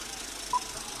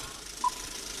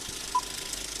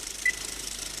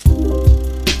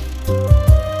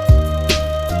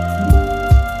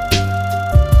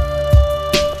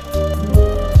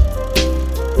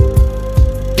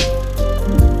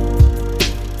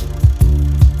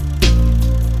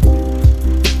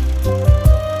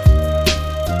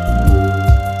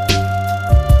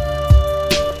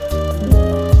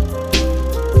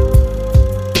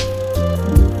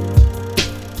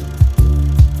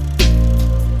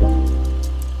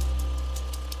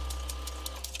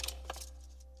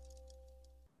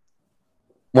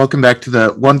Welcome back to the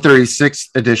 136th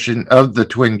edition of the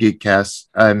Twin Geekcast.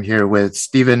 I'm here with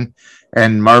Stephen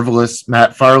and marvelous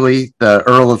Matt Farley, the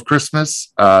Earl of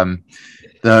Christmas,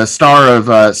 the star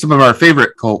of some of our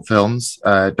favorite cult films,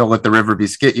 Don't Let the River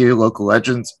Skit You, Local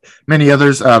Legends, many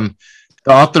others. The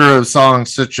author of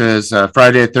songs such as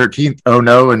Friday the 13th, Oh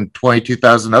No, and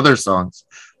 22,000 other songs.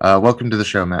 Welcome to the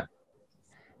show, Matt.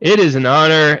 It is an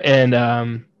honor,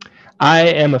 and I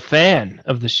am a fan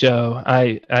of the show.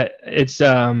 It's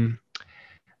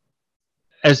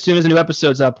as soon as a new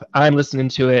episode's up, I'm listening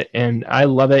to it, and I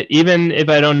love it. Even if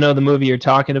I don't know the movie you're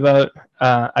talking about,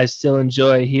 I still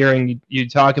enjoy hearing you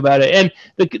talk about it. And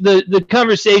the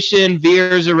conversation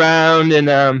veers around,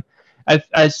 and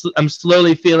I'm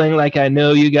slowly feeling like I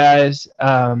know you guys.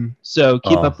 So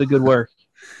keep up the good work.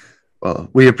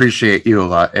 Well, we appreciate you a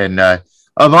lot. And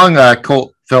among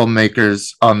cult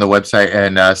filmmakers on the website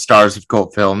and stars of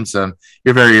cult films,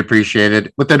 you're very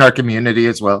appreciated within our community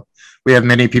as well. We have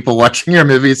many people watching your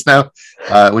movies now,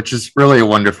 which is really a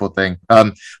wonderful thing.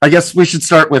 I guess we should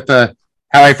start with how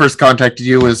I first contacted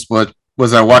you was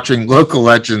watching Local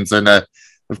Legends, and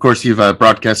of course you've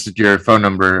broadcasted your phone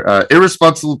number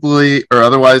irresponsibly or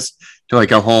otherwise to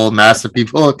like a whole mass of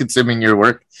people consuming your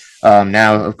work.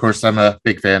 Now, of course, I'm a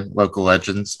big fan of Local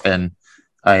Legends, and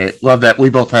I love that we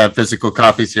both have physical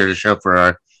copies here to show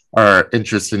for our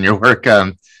interest in your work.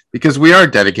 Because we are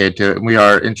dedicated to it and we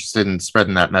are interested in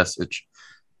spreading that message.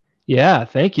 Yeah,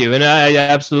 thank you. And I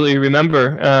absolutely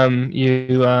remember you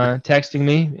texting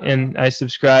me, and I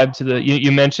subscribed to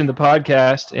you mentioned the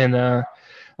podcast, and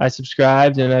I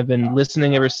subscribed, and I've been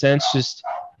listening ever since, just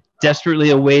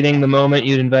desperately awaiting the moment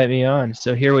you'd invite me on.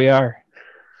 So here we are.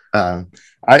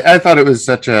 I thought it was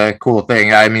such a cool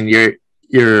thing. I mean,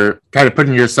 you're kind of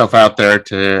putting yourself out there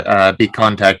to be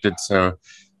contacted. So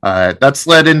that's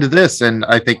led into this, and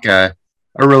I think a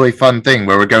really fun thing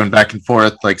where we're going back and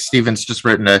forth. Like Steven's just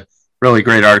written a really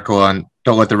great article on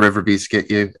Don't Let the River Skit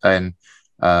You, and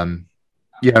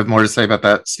you have more to say about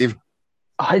that, Steve?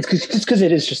 It's just because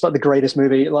it is just like the greatest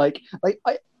movie. Like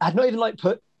I had not even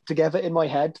put together in my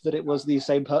head that it was the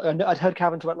same person. I'd heard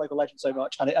Kevin talk about Local Legend so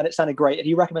much, and it sounded great. And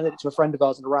he recommended it to a friend of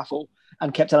ours in a raffle,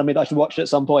 and kept telling me that I should watch it at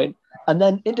some point. And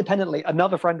then independently,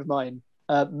 another friend of mine,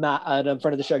 Matt, and a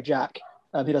friend of the show, Jack,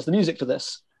 who does the music for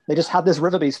this, they just had this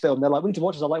Riverbeast film. They're like, we need to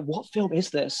watch this. I'm like, what film is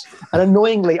this? And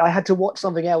annoyingly, I had to watch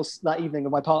something else that evening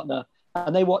with my partner,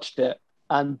 and they watched it,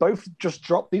 and both just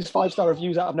dropped these 5-star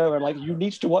reviews out of nowhere. And like, you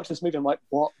need to watch this movie. I'm like,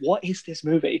 what is this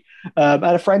movie? And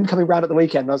a friend coming around at the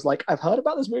weekend, and I was like, I've heard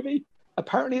about this movie.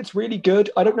 Apparently it's really good.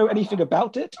 I don't know anything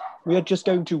about it. We are just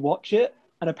going to watch it,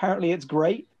 and apparently it's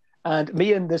great. And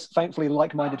me and this thankfully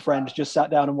like-minded friend just sat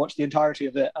down and watched the entirety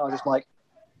of it. And I was just like,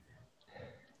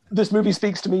 this movie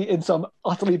speaks to me in some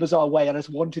utterly bizarre way, and I just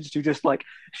wanted to just like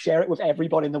share it with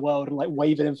everybody in the world and like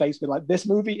wave it in Facebook. Like, this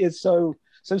movie is so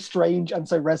strange and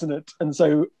so resonant and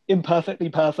so imperfectly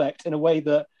perfect in a way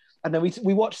that, and then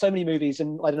we watch so many movies,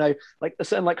 and I don't know, like a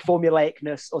certain like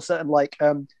formulaicness or certain like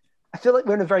I feel like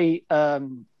we're in a very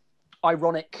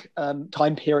ironic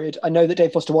time period. I know that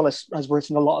Dave Foster Wallace has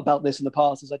written a lot about this in the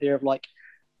past, this idea of like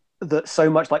that so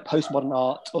much like postmodern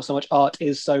art or so much art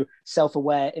is so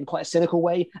self-aware in quite a cynical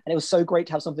way. And it was so great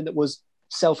to have something that was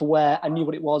self-aware and knew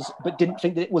what it was, but didn't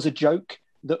think that it was a joke,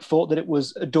 that thought that it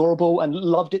was adorable and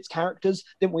loved its characters,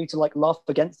 didn't want you to like laugh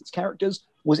against its characters,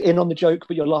 was in on the joke,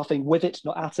 but you're laughing with it,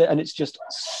 not at it. And it's just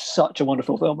such a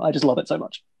wonderful film. I just love it so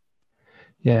much.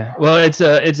 Yeah, well, it's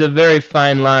a very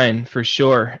fine line for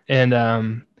sure.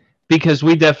 And because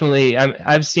we definitely,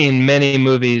 I've seen many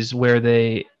movies where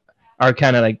they are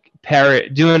kind of like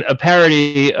doing a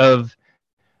parody of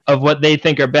what they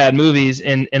think are bad movies,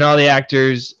 and all the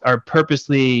actors are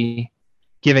purposely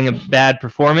giving a bad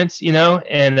performance,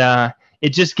 and it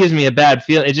just gives me a bad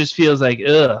feel. It just feels like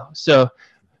ugh. So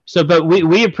but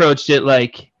we approached it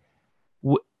like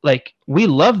we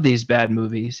love these bad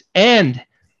movies, and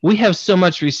we have so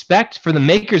much respect for the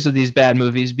makers of these bad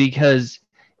movies, because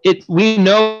we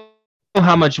know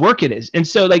how much work it is. And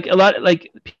so like a lot,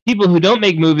 like people who don't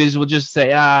make movies will just say,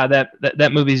 that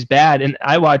movie's bad. And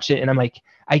I watch it and I'm like,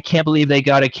 I can't believe they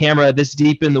got a camera this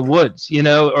deep in the woods,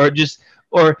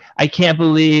 or I can't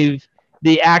believe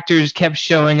the actors kept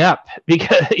showing up,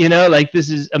 because, like, this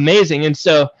is amazing. And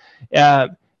so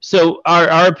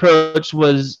our approach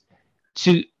was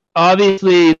to,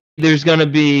 obviously there's going to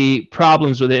be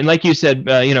problems with it. And like you said,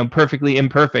 perfectly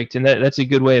imperfect. And that's a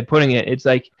good way of putting it. It's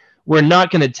like, we're not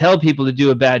going to tell people to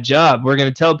do a bad job. We're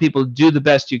going to tell people to do the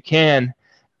best you can.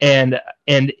 And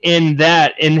in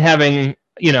that, in having,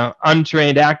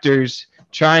 untrained actors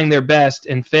trying their best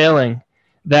and failing,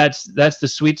 that's the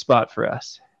sweet spot for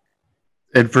us.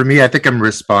 and for me, I think I'm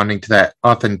responding to that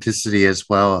authenticity as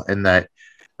well, and that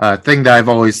thing that I've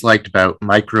always liked about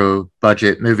micro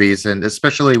budget movies, and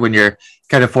especially when you're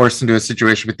kind of forced into a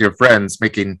situation with your friends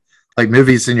making like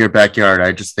movies in your backyard.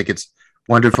 I just think it's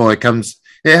wonderful. It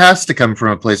has to come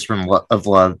from a place of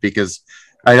love, because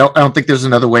I don't think there's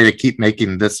another way to keep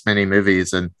making this many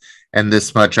movies and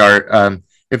this much art.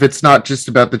 If it's not just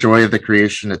about the joy of the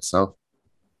creation itself.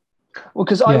 Well,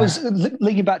 because I was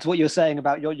linking back to what you were saying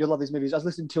about your love of these movies. I was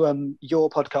listening to your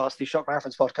podcast, the Shock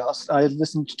Marathons podcast. I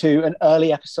listened to an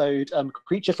early episode,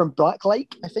 Creature from Black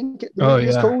Lake, I think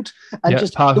it's called. And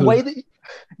just Pahu. The way that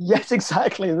yes,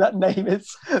 exactly. That name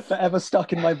is forever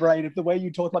stuck in my brain, of the way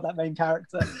you talk about that main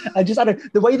character. And just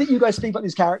the way that you guys speak about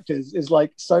these characters is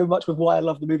like so much with why I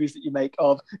love the movies that you make.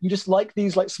 Of you just like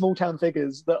these like small town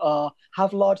figures that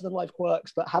have larger than life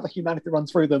quirks but have a humanity that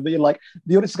runs through them. That you're like,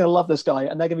 the audience is going to love this guy,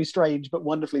 and they're going to be strange but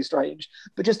wonderfully strange.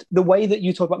 But just the way that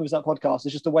you talk about movies on that podcast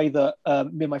is just the way that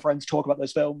me and my friends talk about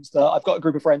those films. That I've got a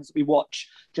group of friends that we watch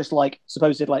just like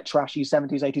supposed like trashy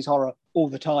 70s 80s horror all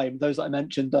the time. Those that I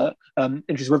mentioned that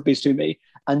introduce rugby's to me,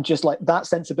 and just like that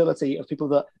sensibility of people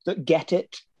that get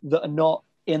it, that are not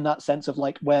in that sense of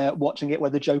like we're watching it where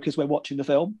the joke is we're watching the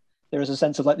film. There is a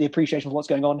sense of like the appreciation of what's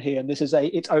going on here, and this is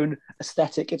its own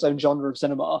aesthetic, its own genre of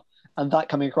cinema, and that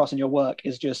coming across in your work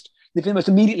is just the thing most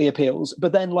immediately appeals.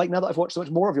 But then like now that I've watched so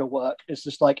much more of your work, it's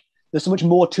just like there's so much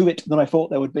more to it than I thought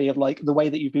there would be, of like the way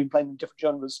that you've been playing in different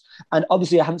genres. And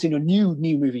obviously I haven't seen your new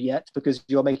movie yet, because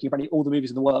you're making apparently all the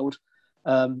movies in the world.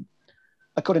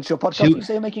 According to your podcast, you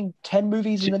say you're making 10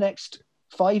 movies in the next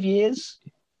 5 years.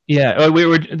 Yeah,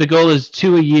 the goal is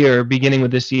 2 a year, beginning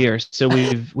with this year. So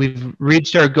we've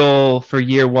reached our goal for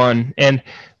year one, and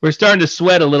we're starting to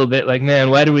sweat a little bit. Like, man,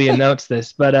 why do we announce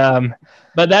this? But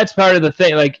that's part of the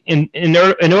thing. Like, in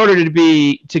order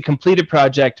to complete a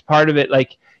project, part of it,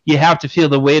 like, you have to feel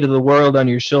the weight of the world on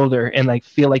your shoulder and like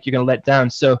feel like you're gonna let down.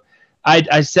 So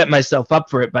I set myself up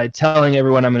for it by telling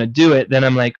everyone I'm gonna do it. Then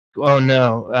I'm like, oh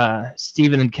no,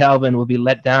 Stephen and Calvin will be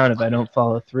let down if I don't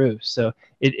follow through. So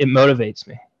it motivates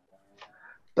me.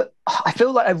 But I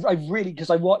feel like I really,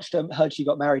 because I watched Heard She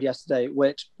Got Married yesterday,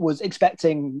 which was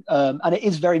expecting, and it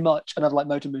is very much another like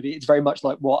motor movie. It's very much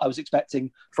like what I was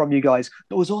expecting from you guys,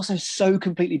 but was also so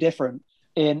completely different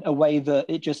in a way that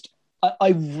it just, I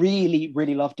really,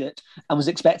 really loved it, and was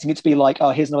expecting it to be like, oh,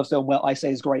 here's another film where I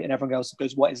say is great and everyone else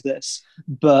goes, what is this?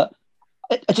 But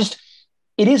it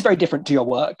is very different to your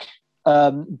work,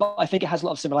 but I think it has a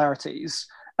lot of similarities.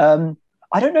 I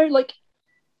don't know, like,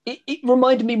 it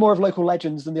reminded me more of Local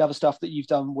Legends than the other stuff that you've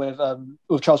done with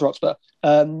Charles Roxburgh.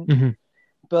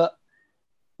 But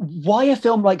why a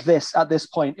film like this at this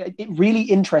point? It really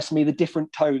interests me, the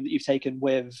different tone that you've taken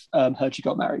with Heard She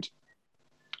Got Married.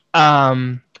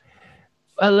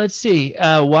 Let's see.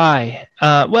 Why?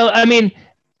 Well, I mean,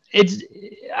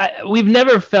 we've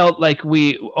never felt like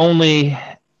we only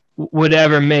would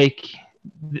ever make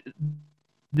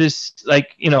this,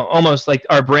 like, almost like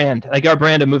our brand. Like, our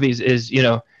brand of movies is,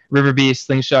 River Beast,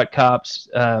 Slingshot Cops,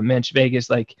 Mensch Vegas,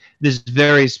 like this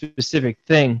very specific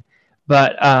thing.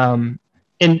 But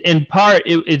in part,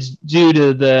 it's due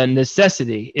to the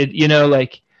necessity.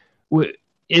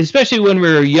 Especially when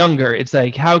we were younger, it's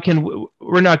like,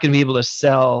 we're not going to be able to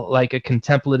sell like a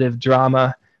contemplative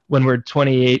drama when we're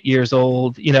 28 years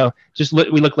old. We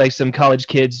look like some college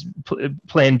kids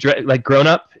playing like grown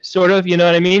up, sort of, you know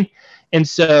what I mean? And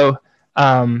so,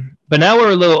 but now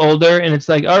we're a little older, and it's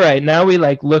like, all right, now we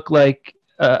like look like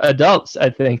adults, I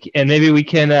think, and maybe we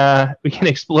can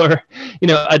explore,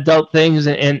 adult things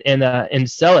and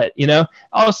sell it.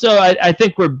 Also, I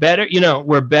think we're better.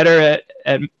 We're better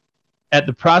at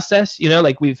the process.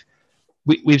 Like we've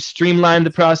streamlined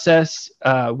the process.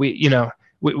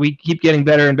 We keep getting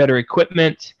better and better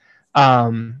equipment.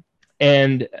 And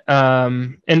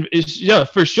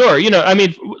for sure, I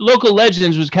mean, Local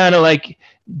Legends was kind of like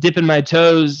dipping my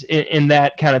toes in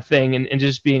that kind of thing, and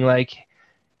just being like,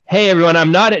 hey everyone,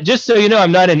 I'm not an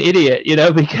idiot,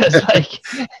 because like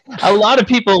a lot of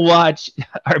people watch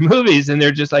our movies and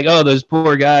they're just like, oh, those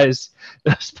poor guys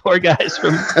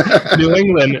from New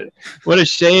England, what a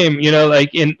shame,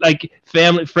 like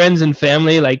friends and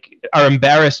family like are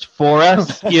embarrassed for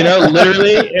us,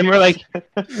 literally, and we're like,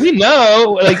 we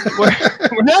know, like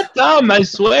we're not dumb, I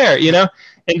swear,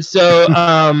 and so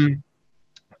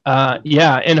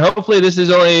and hopefully this is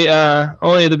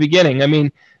only the beginning. I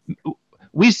mean,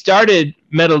 we started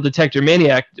Metal Detector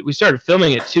Maniac. We started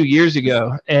filming it 2 years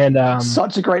ago, and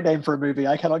such a great name for a movie.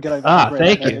 I cannot get over.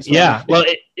 Thank you. Yeah, well,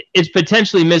 it's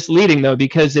potentially misleading though,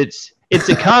 because it's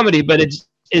a comedy, but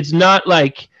it's not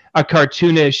like a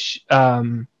cartoonish,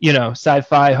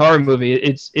 sci-fi horror movie.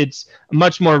 It's a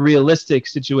much more realistic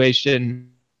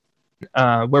situation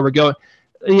where we're going.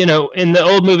 In the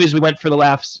old movies, we went for the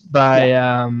laughs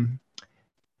by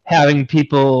having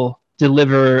people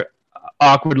deliver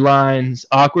awkward lines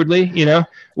awkwardly,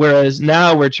 whereas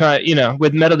now we're trying,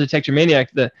 with Metal Detector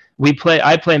Maniac,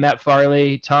 I play Matt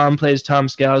Farley, Tom plays Tom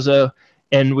Scalzo,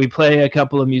 and we play a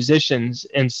couple of musicians,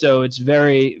 and so it's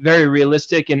very, very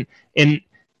realistic, and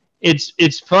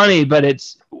it's funny, but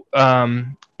it's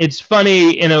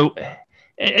funny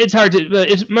it's hard to, but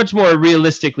it's much more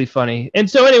realistically funny. And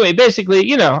so anyway,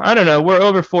 basically, I don't know, we're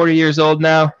over 40 years old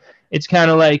now. It's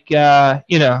kind of like,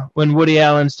 when Woody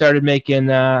Allen started making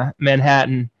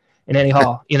Manhattan and Annie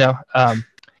Hall,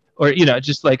 or,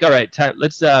 just like, all right, time,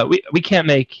 let's, we can't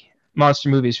make monster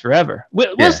movies forever.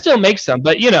 We'll still make some,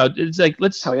 but, it's like,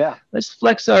 let's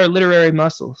flex our literary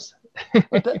muscles.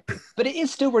 but it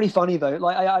is still really funny though.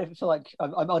 Like I feel like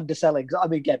I'm underselling. I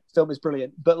mean, again, film is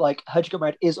brilliant, but like How'd You Get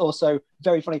Married is also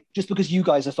very funny, just because you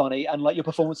guys are funny and like your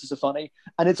performances are funny,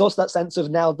 and it's also that sense of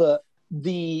now that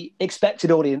the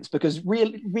expected audience, because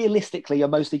realistically you're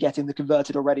mostly getting the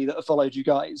converted already that have followed you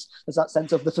guys. There's that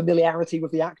sense of the familiarity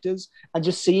with the actors, and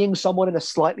just seeing someone in a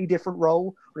slightly different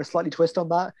role or a slightly twist on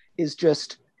that is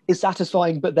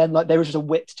satisfying. But then like there is just a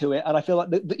wit to it, and I feel like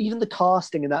even the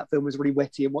casting in that film was really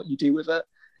witty and what you do with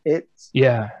it.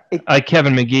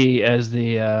 Kevin McGee as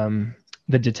the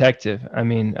detective. I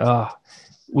mean,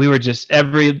 we were just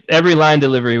every line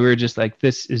delivery, we were just like,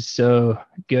 this is so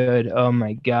good. Oh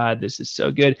my God, this is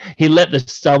so good. He let the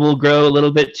stubble grow a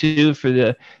little bit too for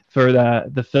the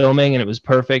filming, and it was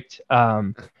perfect.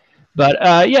 And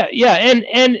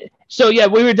so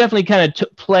we were definitely kind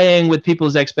of playing with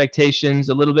people's expectations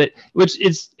a little bit, which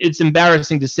it's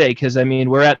embarrassing to say, because I mean,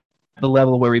 we're at the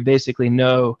level where we basically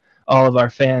know all of our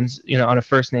fans, on a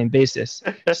first name basis.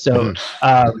 So,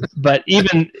 but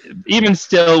even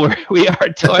still, we are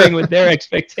toying with their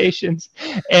expectations,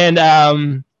 and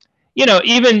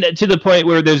even to the point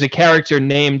where there's a character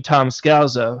named Tom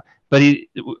Scalzo, but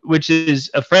which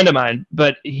is a friend of mine,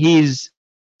 but he's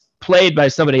played by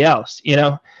somebody else,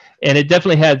 and it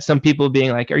definitely had some people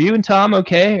being like, "Are you and Tom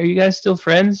okay? Are you guys still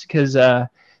friends?" Because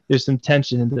there's some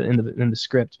tension in the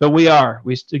script, but we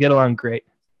still get along great.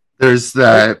 There's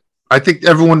that. I think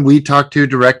everyone we talk to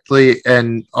directly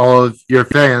and all of your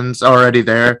fans already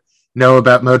there know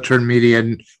about Moturn Media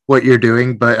and what you're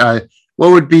doing. But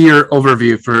what would be your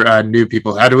overview for new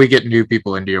people? How do we get new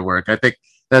people into your work? I think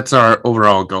that's our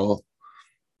overall goal.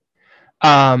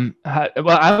 Well,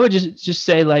 I would just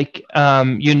say, like, how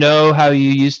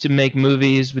you used to make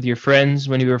movies with your friends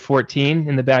when you were 14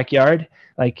 in the backyard?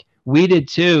 Like, we did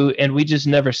too, and we just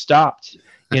never stopped.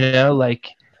 Like,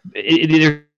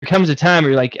 there comes a time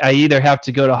where you're like, I either have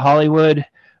to go to Hollywood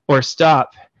or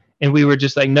stop. And we were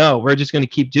just like, no, we're just going to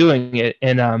keep doing it.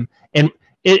 And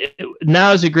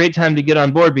now is a great time to get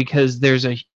on board, because there's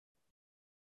a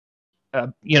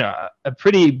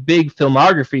pretty big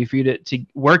filmography for you to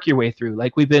work your way through.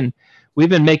 Like, we've been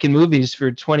making movies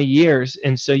for 20 years.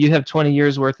 And so you have 20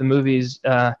 years worth of movies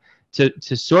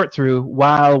to sort through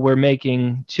while we're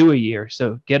making 2 a year.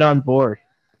 So get on board.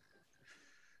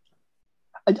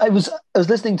 I was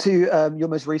listening to your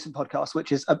most recent podcast,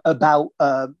 which is about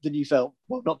the new film.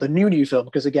 Well, not the new film,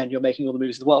 because again, you're making all the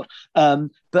movies in the world.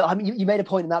 But I mean, you made a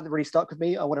point in that really stuck with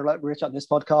me. I want to reach out in this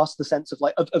podcast, the sense of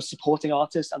like of supporting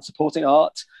artists and supporting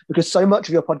art, because so much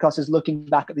of your podcast is looking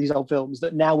back at these old films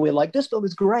that now we're like, this film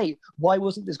is great. Why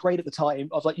wasn't this great at the time?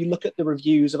 Of like, you look at the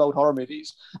reviews of old horror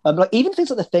movies, like even things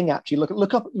like The Thing. Actually,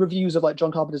 look up reviews of like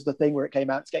John Carpenter's The Thing, where it came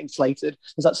out. It's getting slated.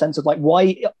 There's that sense of like,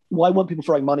 why weren't people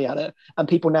throwing money at it? And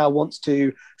people now want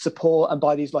to support and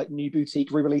buy these like new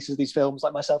boutique re-releases of these films,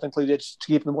 like myself included, to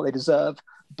give them what they deserve.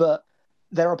 But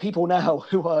there are people now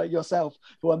who are yourself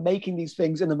who are making these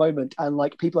things in the moment, and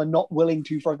like people are not willing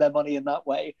to throw their money in that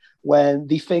way when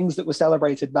the things that were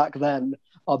celebrated back then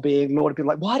are being lauded.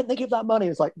 People are like, why didn't they give that money?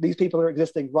 It's like, these people are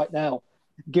existing right now.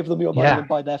 Give them your money and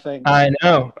buy their thing. I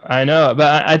know,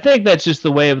 but I think that's just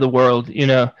the way of the world.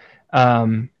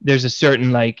 There's a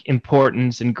certain like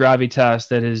importance and gravitas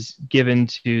that is given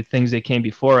to things that came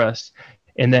before us.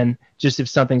 And then just if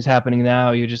something's happening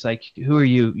now, you're just like, who are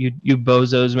you? You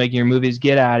bozos making your movies?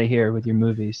 Get out of here with your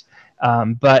movies.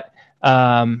 But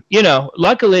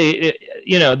luckily,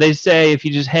 they say if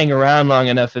you just hang around long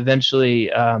enough, eventually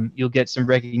you'll get some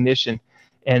recognition.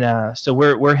 And so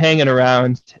we're hanging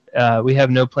around. We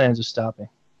have no plans of stopping.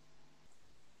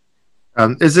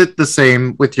 Is it the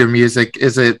same with your music?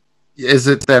 Is it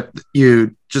that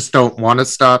you just don't want to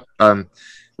stop?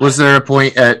 Was there a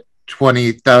point at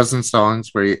 20,000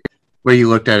 songs where you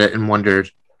looked at it and wondered,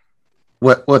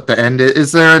 what the end is.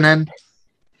 Is there an end?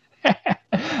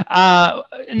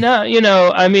 No, you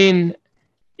know, I mean,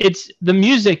 it's the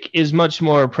music is much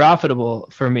more profitable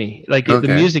for me. Like the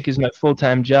Okay. music is my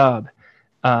full-time job.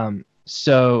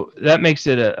 So that makes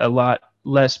it a lot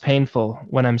less painful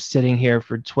when I'm sitting here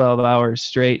for 12 hours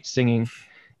straight singing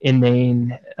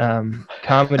inane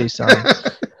comedy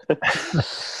songs.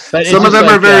 But Some it's of just them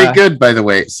are like, very good, by the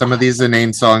way. Some of these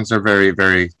inane songs are very,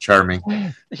 very charming.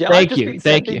 Yeah, I've thank just you, been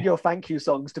thank sending you. your thank you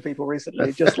songs to people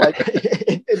recently, just like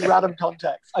in random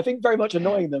contexts. I think very much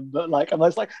annoying them, but like, I'm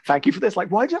always like, thank you for this. Like,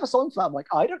 why do you have a song for that? I'm like,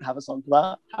 I don't have a song for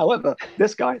that. However,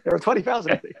 this guy, there are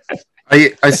 20,000 of these.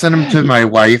 I sent them to my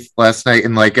wife last night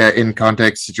in like a in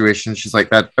context situation. She's like,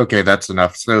 "That okay? That's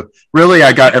enough." So really,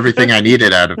 I got everything I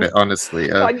needed out of it. Honestly,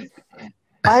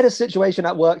 I had a situation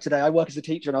at work today. I work as a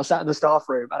teacher, and I was sat in the staff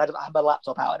room, and I had my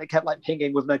laptop out, and it kept like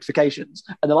pinging with notifications.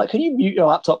 And they're like, "Can you mute your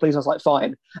laptop, please?" I was like,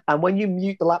 "Fine." And when you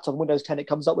mute the laptop on Windows 10, it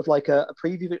comes up with like a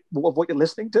preview of what you're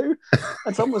listening to.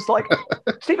 And someone was like,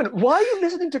 "Stephen, why are you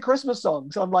listening to Christmas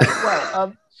songs?" I'm like,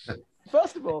 "Well,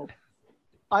 first of all,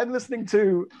 I'm listening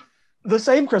to the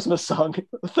same Christmas song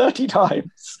 30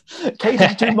 times,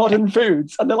 catered to modern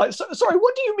foods." And they're like, "Sorry,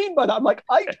 what do you mean by that?" I'm like,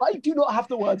 I do not have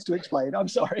the words to explain. I'm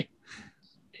sorry.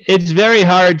 It's very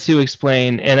hard to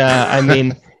explain, and I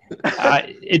mean,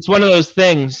 it's one of those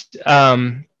things.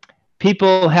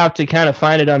 People have to kind of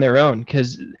find it on their own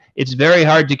because it's very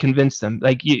hard to convince them.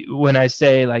 Like when I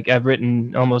say like I've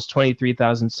written almost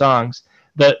 23,000 songs,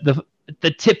 the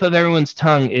tip of everyone's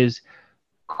tongue is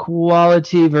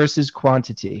quality versus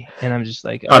quantity, and I'm just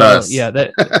like, not oh us. yeah,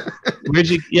 that where'd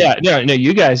you? Yeah, no,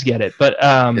 you guys get it, but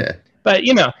Yeah. but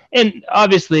you know, and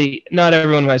obviously not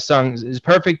every one of my songs is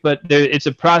perfect, but it's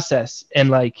a process, and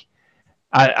like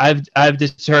I've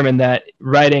determined that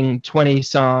writing 20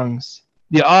 songs,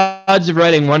 the odds of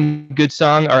writing one good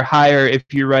song are higher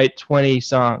if you write 20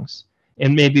 songs,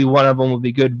 and maybe one of them will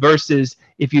be good, versus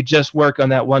if you just work on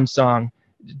that one song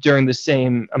during the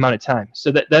same amount of time.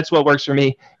 So that's what works for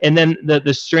me. And then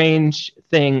the strange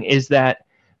thing is that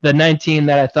the 19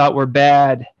 that I thought were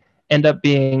bad end up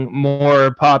being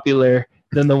more popular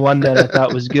than the one that I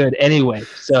thought was good anyway.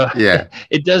 So Yeah.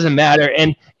 it doesn't matter.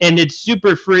 And it's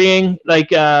super freeing. Like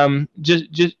just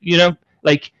you know,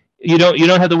 like you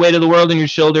don't have the weight of the world on your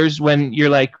shoulders when you're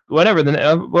like, whatever,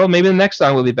 then well, maybe the next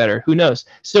song will be better. Who knows?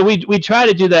 So we try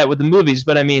to do that with the movies,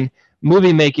 but I mean,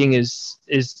 movie making is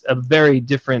a very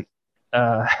different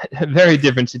very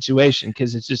different situation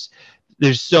because it's just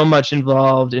there's so much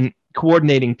involved, and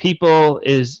coordinating people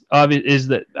is obvious, is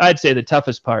the I'd say the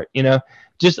toughest part, you know.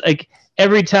 Just like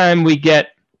every time we get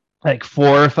like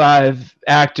 4 or 5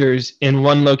 actors in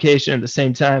one location at the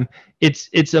same time,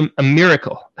 it's a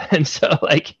miracle. And so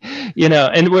like, you know,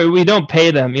 and we don't pay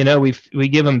them, you know, we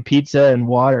give them pizza and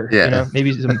water, Yeah. you know,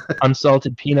 maybe some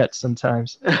unsalted peanuts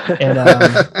sometimes, and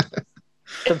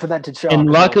Some fermented shark. and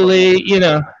luckily, you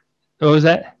know, what was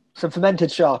that? Some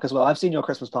fermented shark as well. I've seen your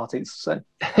Christmas parties, so.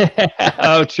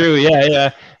 Oh, true.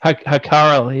 Yeah.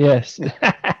 Carl, yes.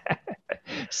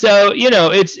 So, you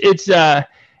know, it's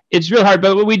real hard,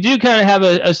 but we do kind of have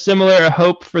a similar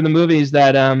hope for the movies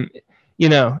that, you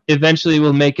know, eventually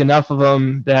we'll make enough of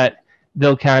them that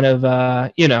they'll kind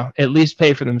of, you know, at least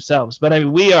pay for themselves. But I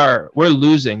mean, we're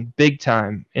losing big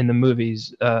time in the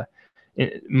movies,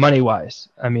 money wise.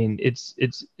 I mean, it's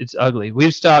ugly.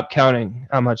 We've stopped counting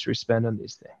how much we spend on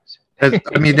these things.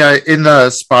 I mean, in the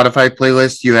Spotify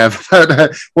playlist, you have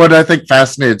what I think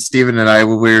fascinated Stephen and I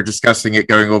when we were discussing it,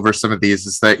 going over some of these,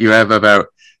 is that you have about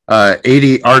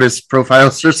 80 artist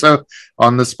profiles or so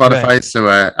on the Spotify. Right.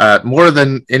 So more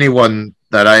than anyone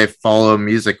that I follow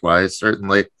music-wise,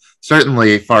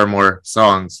 certainly far more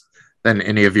songs than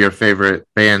any of your favorite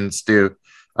bands do.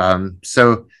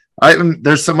 So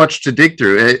there's so much to dig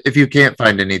through. If you can't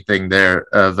find anything there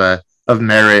of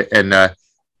merit and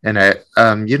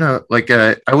you know, like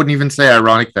I wouldn't even say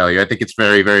ironic value. I think it's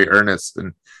very, very earnest,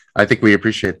 and I think we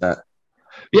appreciate that.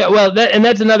 Yeah, well,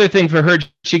 that's another thing for her.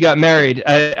 She got married.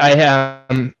 I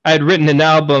had written an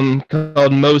album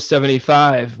called Mo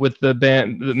 75 with the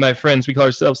band, my friends. We call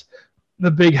ourselves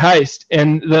the Big Heist,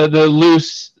 and it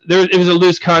was a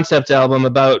loose concept album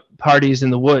about parties in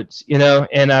the woods, you know.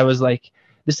 And I was like,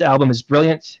 this album is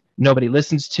brilliant. Nobody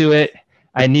listens to it.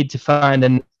 I need to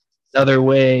find another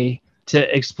way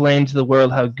to explain to the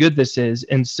world how good this is.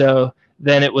 And so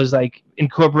then it was like,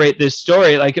 incorporate this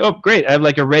story, like, oh great, I have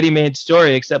like a ready-made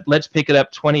story, except let's pick it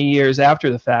up 20 years after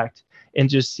the fact and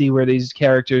just see where these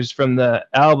characters from the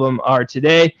album are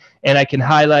today. And I can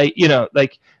highlight, you know,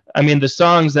 like, I mean, the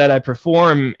songs that I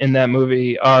perform in that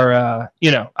movie are,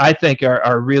 you know, I think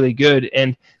are really good.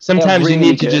 And sometimes really you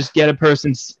need to just get a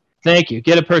person's, Thank you.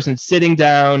 Get a person sitting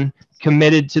down,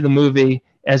 committed to the movie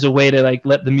as a way to like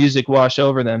let the music wash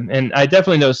over them. And I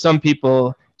definitely know some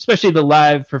people, especially the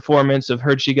live performance of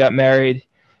Heard She Got Married,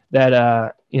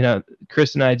 that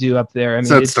Chris and I do up there. I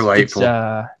mean, it's delightful.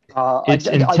 It's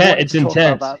I intense. wanted It's to talk about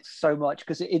intense. that so much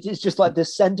because it's just like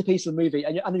this centerpiece of the movie,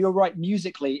 and you're right.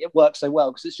 Musically, it works so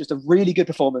well because it's just a really good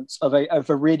performance of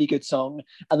a really good song.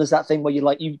 And there's that thing where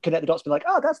you connect the dots, be like,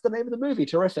 oh, that's the name of the movie,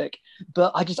 terrific.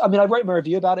 But I wrote my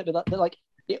review about it, but like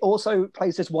it also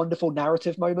plays this wonderful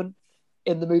narrative moment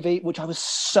in the movie, which I was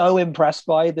so impressed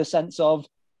by. The sense of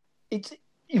it's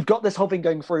you've got this whole thing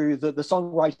going through the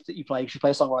songwriter that you play. You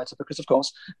play a songwriter because, of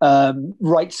course,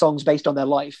 write songs based on their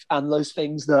life, and those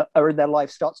things that are in their life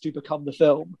starts to become the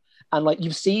film. And like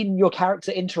you've seen your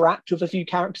character interact with a few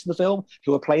characters in the film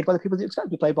who are played by the people that you expect to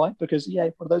be played by, because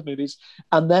one of those movies.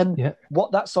 And then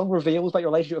what that song reveals about your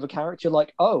relationship with a character, you're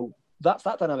like, oh, that's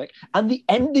that dynamic. And the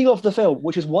ending of the film,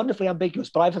 which is wonderfully ambiguous,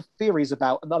 but I have theories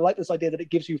about, and I like this idea that it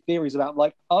gives you theories about. I'm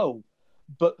like, oh,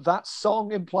 but that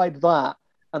song implied that.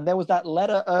 And there was that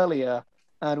letter earlier,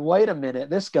 and wait a minute,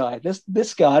 this guy,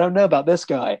 I don't know about this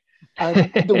guy. And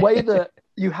the way that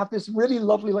you have this really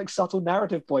lovely, like, subtle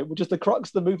narrative point, which is the crux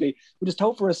of the movie, which is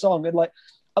told for a song. And like,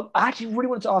 I actually really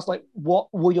wanted to ask, like, what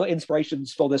were your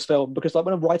inspirations for this film? Because like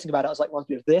when I'm writing about it, I was like, well,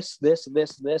 this, and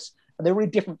this, and they're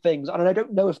really different things. And I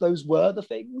don't know if those were the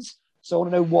things. So I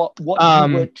want to know what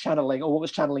you were channeling, or what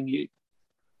was channeling you.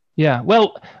 Yeah,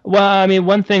 well, I mean,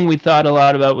 one thing we thought a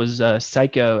lot about was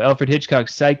Psycho, Alfred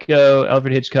Hitchcock's Psycho,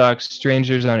 Alfred Hitchcock's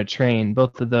Strangers on a Train,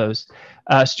 both of those.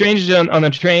 Strangers on a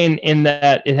Train, in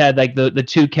that it had like the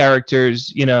two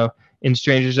characters, in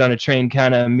Strangers on a Train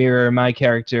kind of mirror my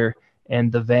character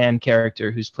and the van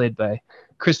character, who's played by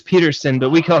Chris Peterson, but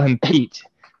we call him Pete.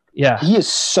 Yeah. He is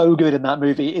so good in that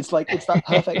movie. It's like, it's that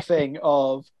perfect thing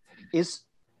of, is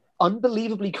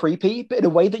unbelievably creepy, but in a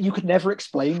way that you could never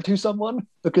explain to someone,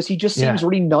 because he just seems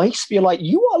really nice. You're like,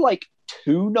 you are like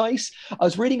too nice. I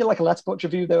was reading like a Letterboxd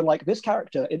review. They were like, this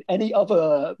character in any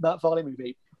other Matt Farley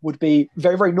movie would be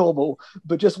very, very normal,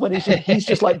 but just when he's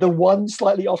just like the one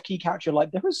slightly off-key character,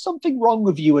 like there is something wrong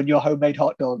with you and your homemade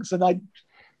hot dogs. And I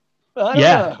don't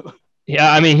know.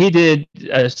 Yeah, I mean, he did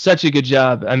such a good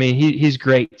job. I mean, he's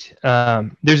great.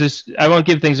 There's this, I won't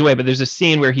give things away, but there's a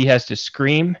scene where he has to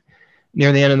scream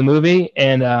near the end of the movie,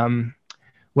 and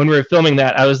when we were filming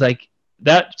that, I was like,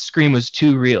 that scream was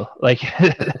too real. Like,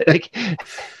 like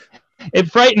it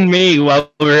frightened me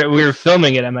while we were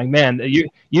filming it. I'm like, man,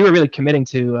 you were really committing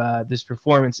to this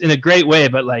performance in a great way,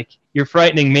 but like, you're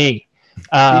frightening me.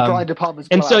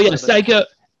 And so Psycho.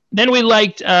 Then we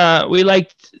liked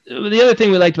the other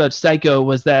thing we liked about Psycho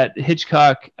was that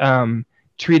Hitchcock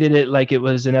treated it like it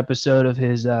was an episode of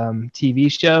his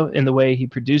TV show in the way he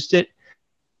produced it.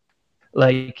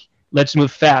 Like, let's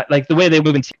move fast, like the way they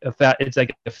move in it's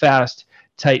like a fast,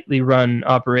 tightly run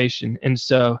operation. And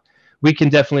so we can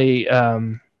definitely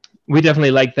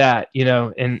like that,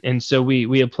 and so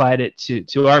we applied it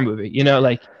to our movie,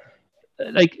 like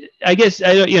I guess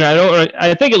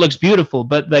I think it looks beautiful,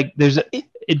 but like there's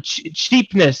a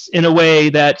cheapness in a way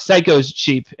that Psycho's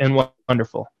cheap and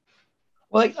wonderful.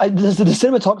 Well, the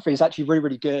cinematography is actually really,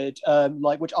 really good,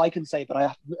 which I can say, but I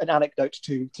have an anecdote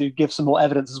to give some more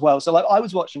evidence as well. So, like, I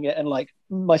was watching it, and like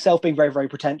myself being very, very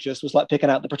pretentious was like picking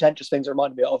out the pretentious things it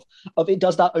reminded me of it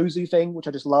does that Ozu thing, which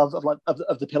I just love,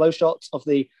 of the pillow shots,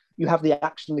 you have the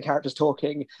action, the characters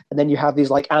talking, and then you have these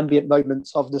like ambient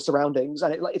moments of the surroundings,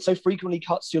 and it so frequently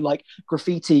cuts to like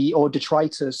graffiti or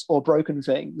detritus or broken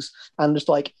things, and just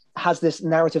like has this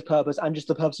narrative purpose and just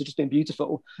the purpose of just being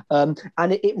beautiful. And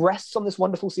it rests on this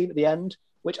wonderful scene at the end,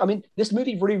 which, I mean, this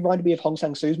movie really reminded me of Hong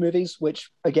Sang-soo's movies, which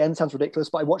again sounds ridiculous,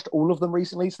 but I watched all of them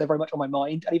recently, so they're very much on my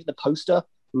mind. And even the poster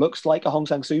looks like a Hong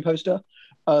Sang-soo poster.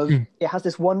 It has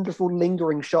this wonderful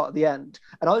lingering shot at the end,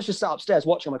 and I was just sat upstairs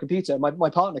watching on my computer. My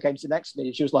partner came to sit next to me,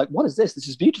 and she was like, "What is this? This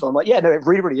is beautiful." I'm like, "Yeah, no, it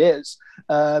really, really is."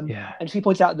 And she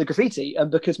pointed out the graffiti, and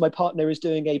because my partner is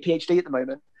doing a PhD at the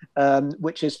moment,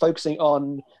 which is focusing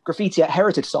on graffiti at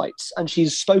heritage sites, and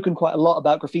she's spoken quite a lot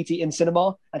about graffiti in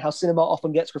cinema and how cinema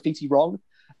often gets graffiti wrong.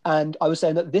 And I was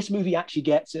saying that this movie actually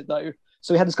gets it, though.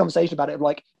 So we had this conversation about it,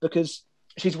 like, because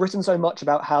she's written so much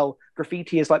about how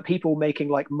graffiti is like people making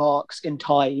like marks in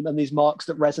time, and these marks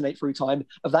that resonate through time,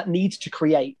 of that need to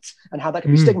create, and how that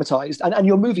can be stigmatized. And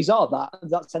your movies are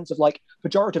that sense of like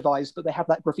pejorativized, but they have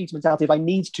that graffiti mentality of I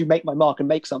need to make my mark and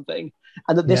make something.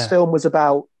 And that this film was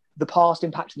about the past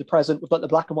impacting the present, with like the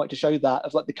black and white to show that,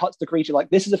 of like the cuts to the creature, like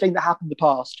this is a thing that happened in the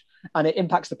past and it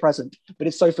impacts the present, but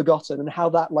it's so forgotten, and how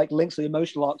that like links to the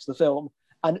emotional arcs of the film.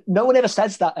 And no one ever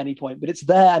says that at any point, but it's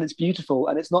there and it's beautiful.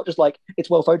 And it's not just like it's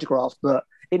well photographed, but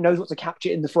it knows what to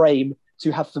capture in the frame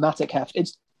to have thematic heft.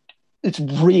 It's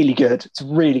really good. It's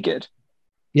really good.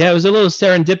 Yeah, it was a little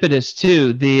serendipitous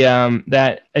too. The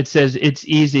that it says it's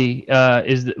easy at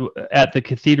the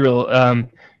cathedral.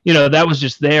 That was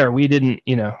just there. We didn't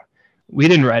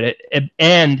write it.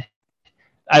 And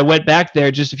I went back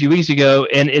there just a few weeks ago,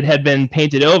 and it had been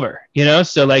painted over.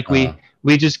 So like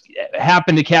we just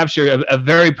happened to capture a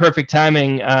very perfect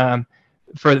timing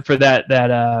for that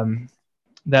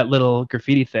little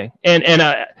graffiti thing. And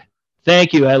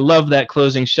thank you. I love that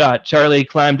closing shot. Charlie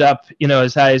climbed up,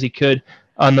 as high as he could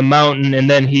on the mountain, and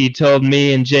then he told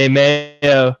me and Jay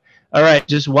Mayo, all right,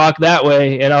 just walk that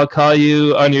way, and I'll call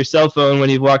you on your cell phone when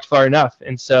you've walked far enough.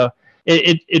 And so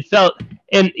it felt,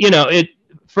 and it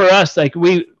for us, like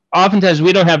oftentimes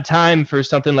we don't have time for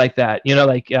something like that,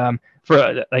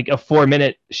 for like a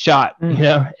 4-minute shot,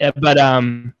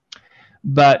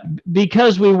 but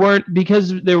because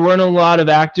there weren't a lot of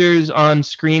actors on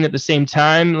screen at the same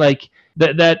time, like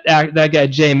that guy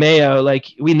Jay Mayo, like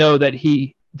we know that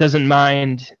he doesn't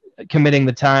mind committing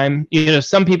the time.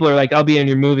 Some people are like, I'll be in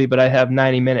your movie, but I have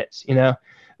 90 minutes,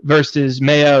 versus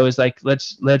Mayo is like,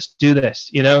 let's do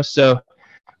this, so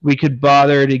we could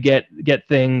bother to get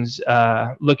things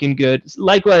looking good.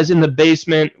 Likewise in the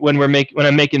basement when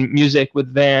I'm making music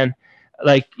with Van,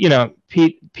 like,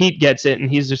 Pete gets it and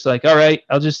he's just like, all right,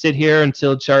 I'll just sit here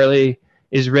until Charlie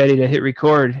is ready to hit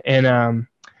record. And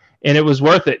it was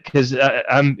worth it because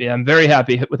I'm very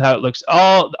happy with how it looks.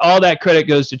 All that credit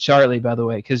goes to Charlie, by the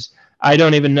way, because I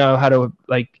don't even know how to,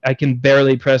 I can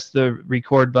barely press the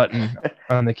record button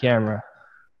on the camera.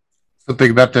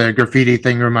 Something about the graffiti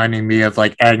thing reminding me of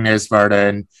like Agnes Varda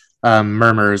and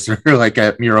Murmurs, or like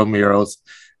at Murals,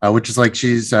 which is like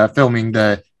she's filming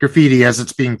the graffiti as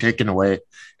it's being taken away,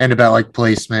 and about like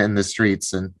placement in the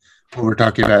streets and what we're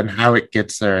talking about and how it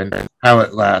gets there and how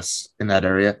it lasts in that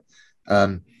area.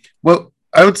 Well,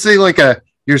 I would say like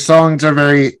your songs are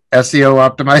very SEO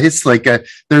optimized. Like there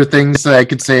are things that I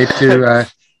could say to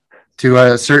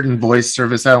a certain voice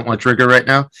service I don't want to trigger right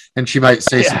now, and she might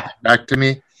say something back to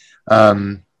me.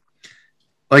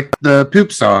 Like the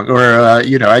poop song, or I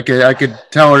could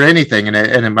tell her anything, and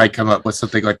it might come up with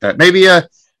something like that.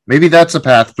 Maybe that's a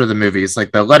path for the movies,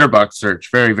 like the letterbox search,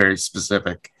 very very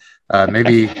specific.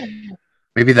 Maybe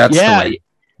that's the way.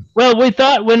 Well, we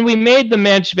thought when we made the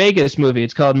Manch Vegas movie,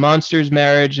 it's called Monsters,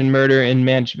 Marriage, and Murder in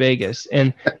Manch Vegas.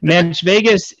 And Manch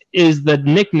Vegas is the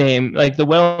nickname, like the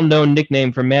well-known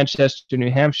nickname for Manchester,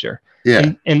 New Hampshire.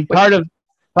 Yeah. And part of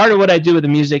what I do with the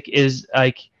music is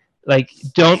like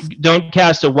don't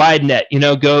cast a wide net,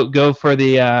 go for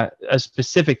the a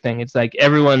specific thing. It's like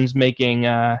everyone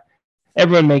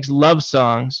makes love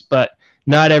songs, but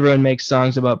not everyone makes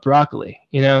songs about broccoli,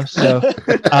 so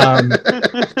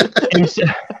and so,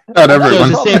 not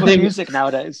everyone. So the same thing music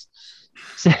nowadays.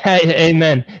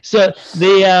 Amen. So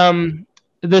the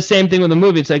same thing with the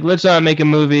movie. It's like, let's not make a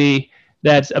movie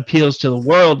that appeals to the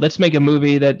world. Let's make a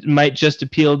movie that might just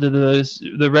appeal to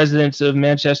the residents of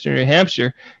Manchester, New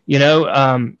Hampshire.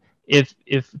 If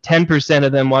 10%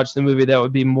 of them watch the movie, that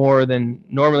would be more than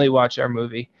normally watch our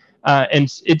movie.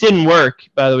 And it didn't work,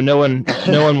 by the way. No one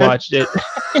watched it.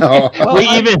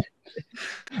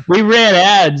 We ran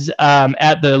ads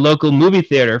at the local movie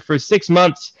theater for 6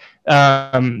 months.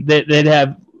 They'd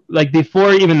have, like,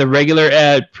 before even the regular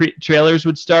ad trailers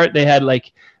would start, they had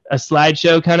like a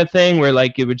slideshow kind of thing where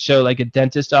like it would show like a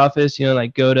dentist office,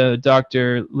 like go to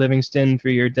Dr. Livingston for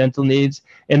your dental needs,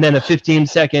 and then a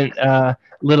 15-second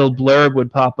little blurb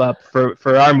would pop up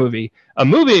for our movie. A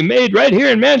movie made right here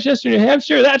in Manchester, New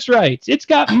Hampshire. That's right. It's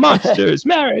got monsters,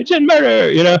 marriage, and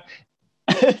murder.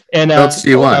 And that's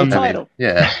you want.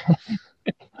 Yeah.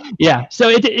 Yeah. So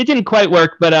it didn't quite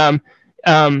work, but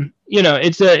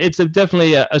it's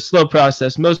definitely a slow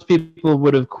process. Most people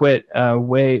would have quit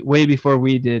way before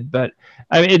we did, but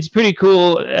I mean, it's pretty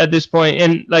cool at this point.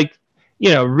 And like,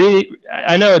 really,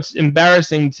 I know it's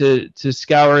embarrassing to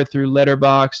scour through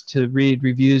Letterboxd to read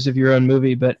reviews of your own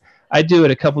movie, but I do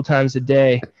it a couple times a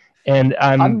day, and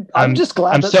I'm just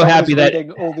glad I'm so happy that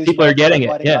people are getting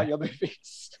it. Yeah. Yeah.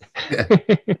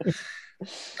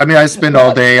 I mean, I spend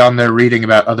all day on there reading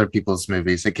about other people's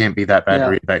movies. It can't be that bad to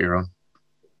read about your own.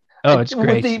 Oh, it's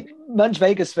great. With the Manch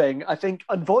Vegas thing, I think,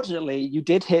 unfortunately, you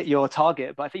did hit your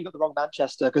target, but I think you got the wrong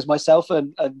Manchester, because myself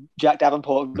and Jack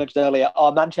Davenport, who mentioned earlier,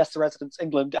 are Manchester residents,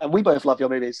 England, and we both love your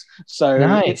movies. So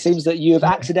It seems that you have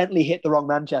accidentally hit the wrong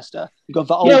Manchester. You've gone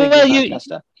for old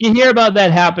Manchester. You hear about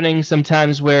that happening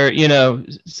sometimes where,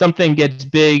 something gets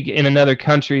big in another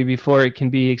country before it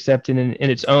can be accepted in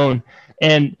its own.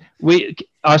 And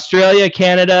Australia,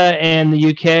 Canada, and the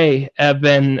UK have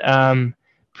been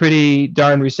pretty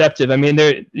darn receptive. I mean,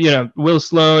 they're, Will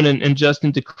Sloan and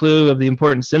Justin DeClue of the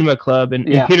Important Cinema Club, and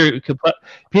Peter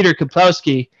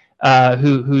Kaplowski,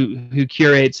 who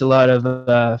curates a lot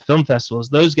of film festivals.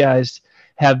 Those guys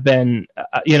have been,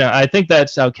 I think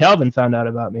that's how Calvin found out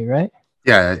about me, right?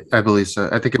 Yeah, I believe so.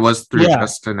 I think it was through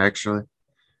Justin, actually.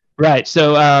 Right.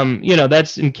 So,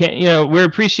 that's we're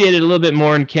appreciated a little bit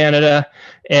more in Canada,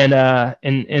 and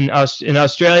in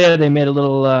Australia, they made a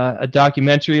little a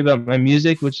documentary about my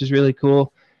music, which is really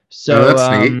cool. So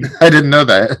that's neat. I didn't know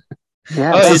that.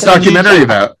 Yeah, what's the documentary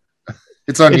about?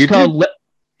 It's on YouTube.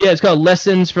 It's called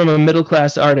Lessons from a Middle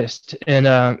Class Artist, and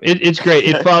it's great.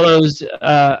 It follows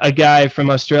a guy from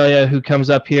Australia who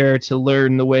comes up here to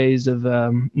learn the ways of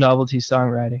novelty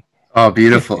songwriting. Oh,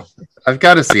 beautiful! I've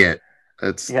got to see it.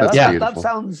 That's beautiful. That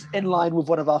sounds in line with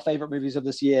one of our favorite movies of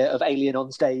this year, of Alien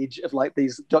on Stage, of like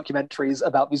these documentaries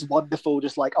about these wonderful,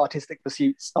 just like artistic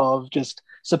pursuits of just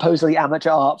supposedly amateur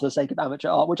art for the sake of amateur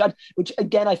art, which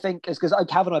again, I think is because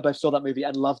Cav and I both saw that movie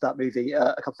and loved that movie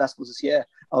a couple of festivals this year.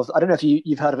 I don't know if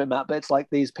you've heard of it, Matt, but it's like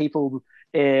these people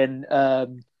in, I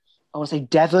want to say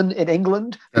Devon in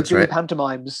England, who do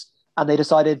pantomimes, and they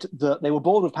decided that they were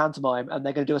bored with pantomime and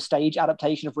they're going to do a stage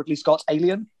adaptation of Ridley Scott's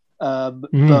Alien.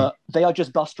 But they are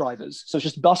just bus drivers. So it's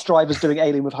just bus drivers doing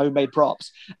Alien with homemade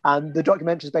props. And the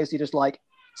documentary is basically just like,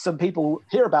 some people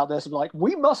hear about this and like,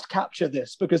 we must capture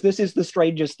this because this is the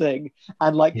strangest thing.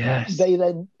 And like,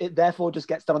 it therefore just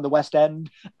gets done on the West End,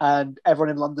 and everyone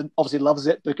in London obviously loves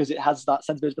it because it has that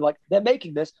sensibility. Like, they're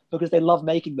making this because they love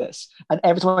making this. And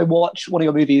every time I watch one of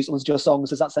your movies or listen to your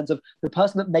songs, there's that sense of the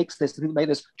person that makes this, the people that make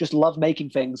this, just love making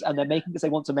things, and they're making this, they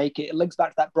want to make it. It links back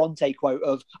to that Bronte quote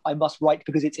of, I must write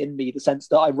because it's in me, the sense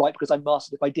that I write because I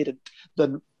must. If I didn't,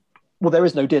 then there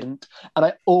is no didn't. And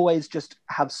I always just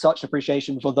have such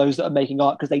appreciation for those that are making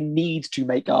art because they need to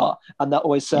make art, and that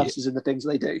always surfaces in the things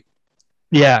they do.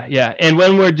 Yeah. And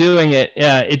when we're doing it,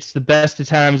 it's the best of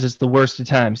times, it's the worst of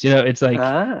times. It's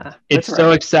like, it's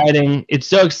so exciting. It's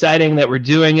so exciting that we're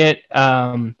doing it.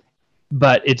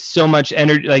 But it's so much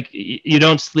energy. Like, you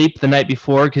don't sleep the night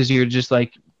before because you're just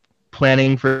like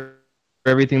planning for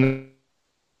everything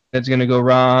that's going to go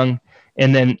wrong.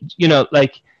 And then,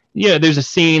 there's a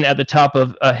scene at the top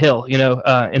of a hill, in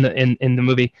the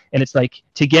movie, and it's like,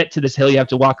 to get to this hill, you have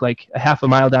to walk like a half a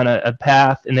mile down a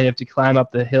path, and then you have to climb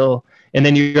up the hill, and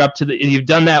then you're up to you've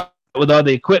done that with all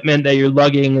the equipment that you're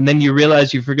lugging, and then you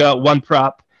realize you forgot one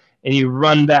prop, and you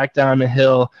run back down the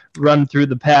hill, run through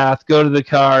the path, go to the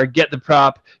car, get the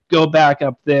prop, go back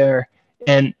up there,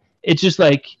 and it's just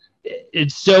like,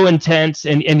 it's so intense,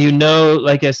 and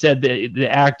like I said, the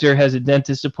actor has a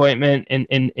dentist appointment in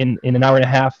an hour and a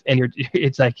half, and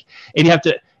it's like, and you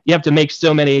have to make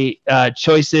so many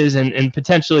choices and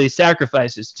potentially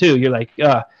sacrifices too. You're like,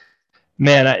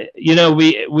 man,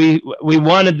 we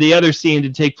wanted the other scene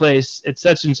to take place at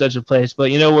such and such a place,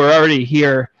 but we're already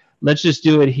here. Let's just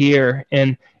do it here.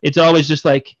 And it's always just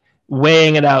like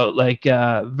weighing it out, like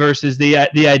versus the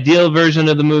ideal version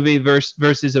of the movie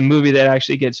versus a movie that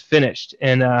actually gets finished.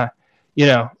 And I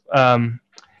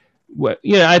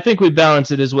think we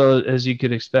balance it as well as you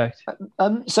could expect.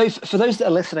 So for those that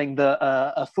are listening that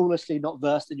are foolishly not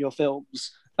versed in your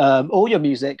films or your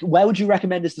music, where would you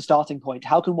recommend is the starting point?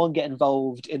 How can one get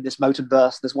involved in this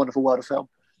Motenverse, this wonderful world of film?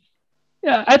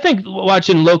 Yeah, I think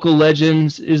watching local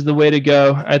legends is the way to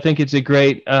go. I think it's a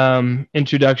great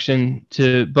introduction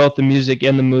to both the music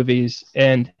and the movies,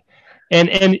 and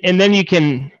then you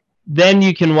can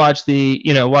watch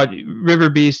watch River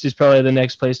Beast is probably the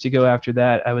next place to go after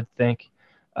that, I would think.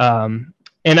 And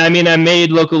I mean, I made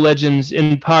Local Legends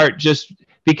in part just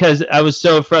because I was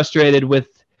so frustrated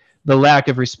with the lack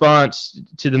of response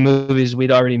to the movies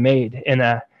we'd already made, and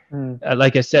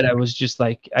like I said, I was just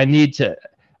like, I need to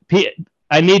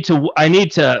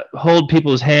hold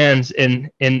people's hands and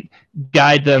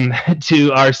guide them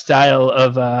to our style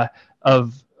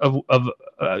of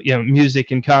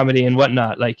music and comedy and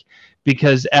whatnot. Like,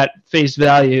 because at face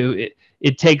value,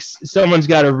 it takes, someone's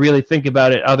got to really think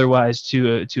about it otherwise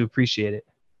to appreciate it.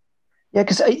 Yeah,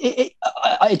 because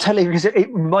I totally agree. Because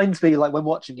it reminds me, like, when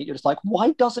watching it, you're just like,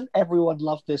 why doesn't everyone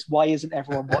love this? Why isn't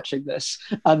everyone watching this?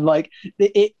 And like,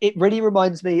 it really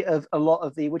reminds me of a lot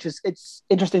of it's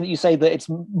interesting that you say that it's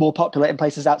more popular in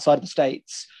places outside of the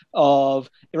States.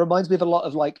 It reminds me of a lot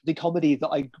of like the comedy that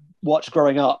I watched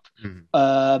growing up.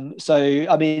 So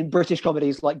I mean, British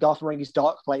comedies like Garth Marenghi's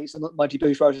Dark Place and Mighty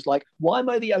Boosh, where I was just like, why am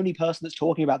I the only person that's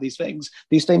talking about these things?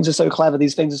 These things are so clever,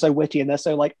 these things are so witty, and they're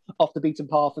so like off the beaten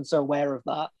path and so aware of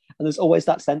that. And there's always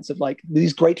that sense of like,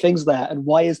 these great things there, and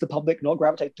why is the public not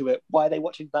gravitating to it? Why are they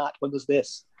watching that when there's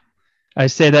this? I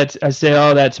say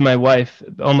all that to my wife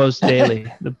almost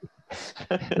daily.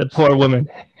 The poor woman.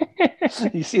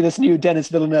 You see this new Dennis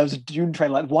Villeneuve's Dune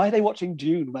trailer. Like, why are they watching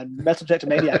Dune when Metal Detector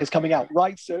Maniac is coming out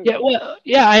right soon? Yeah, well,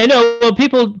 yeah, I know. Well,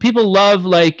 people love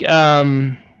like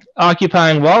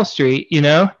Occupying Wall Street, you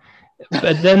know,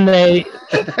 but then I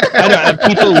don't.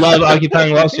 People love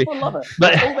Occupying Wall Street. People love it.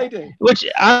 But That's all they do. which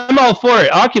I'm all for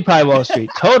it. Occupy Wall Street,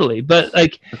 totally. But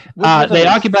like they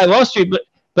occupy Wall Street,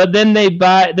 but then they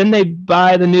buy the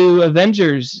new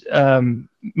Avengers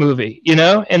movie, you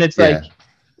know, and it's like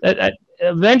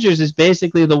Avengers is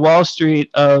basically the Wall Street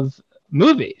of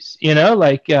movies, you know,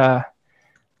 like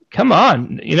come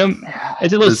on, you know,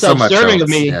 it's a little self-serving of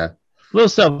me. Yeah. A little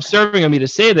self-serving of me to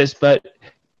say this, but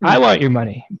I want your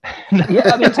money.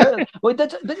 Yeah, I mean, totally. Well,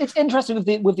 it's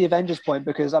interesting with the Avengers point,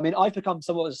 because I mean, I've become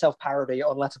somewhat of a self-parody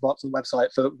on Letterboxd and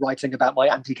website for writing about my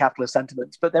anti-capitalist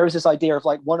sentiments. But there is this idea of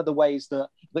like one of the ways that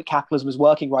capitalism is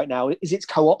working right now is it's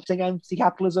co-opting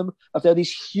anti-capitalism. Of there are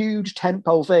these huge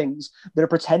tentpole things that are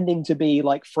pretending to be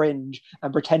like fringe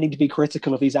and pretending to be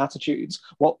critical of these attitudes,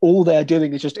 while all they're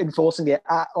doing is just enforcing it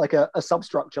at like a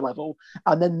substructure level.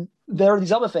 And then there are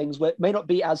these other things where it may not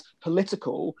be as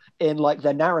political in like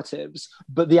their narratives,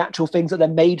 but the actual things that they're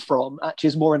made from actually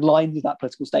is more in line with that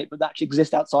political statement that actually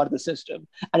exist outside of the system.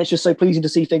 And it's just so pleasing to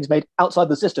see things made outside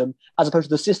the system, as opposed to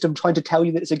the system trying to tell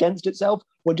you that it's against itself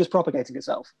when just propagating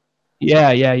itself. Yeah,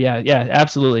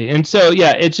 absolutely. And so,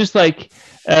 yeah, it's just like,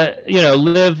 you know,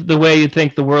 live the way you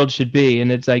think the world should be.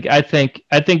 And it's like, I think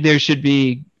there should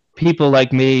be people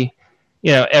like me,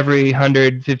 you know, every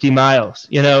 150 miles,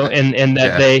 you know, and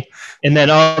that and then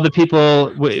all the people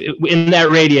in that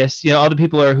radius, you know, all the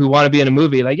people who want to be in a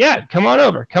movie, like, yeah, come on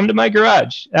over, come to my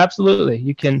garage. Absolutely.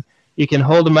 You can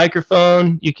hold a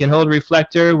microphone, you can hold a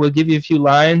reflector. We'll give you a few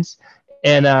lines.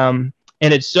 And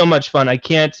it's so much fun. I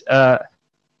can't,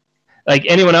 like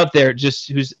anyone out there just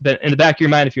who's been in the back of your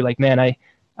mind, if you're like, man, I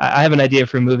have an idea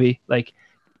for a movie, like,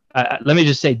 let me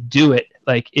just say, do it.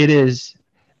 Like it is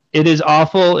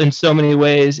awful in so many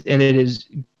ways, and it is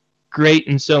great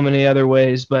in so many other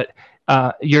ways. But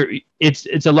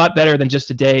it's a lot better than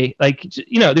just a day. Like,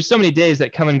 you know, there's so many days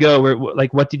that come and go where,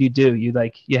 like, what did you do?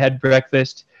 You had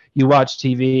breakfast, you watched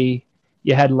TV,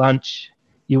 you had lunch,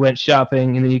 you went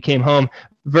shopping, and then you came home.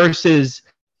 Versus,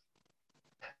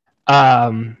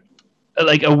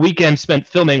 like a weekend spent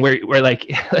filming where like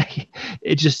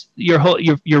it just your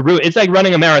it's like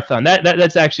running a marathon.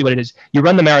 That's actually what it is. You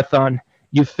run the marathon.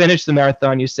 You finish the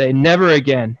marathon, you say, never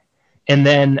again. And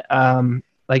then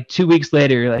like 2 weeks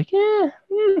later, you're like,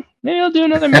 maybe I'll do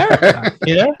another marathon,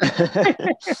 you know?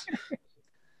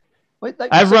 Wait,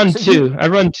 I've run two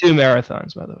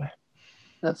marathons, by the way.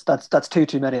 That's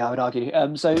too many, I would argue.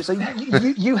 So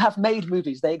you have made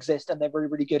movies, they exist, and they're really,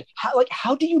 really good.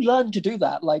 How do you learn to do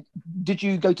that? Like, did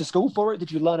you go to school for it?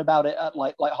 Did you learn about it at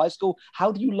like high school?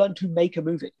 How do you learn to make a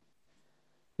movie?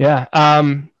 Yeah.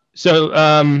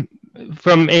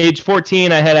 From age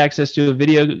 14, I had access to a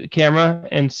video camera,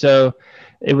 and so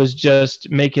it was just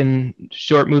making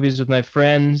short movies with my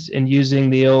friends and using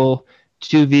the old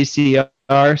 2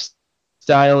 VCR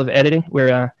style of editing,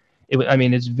 where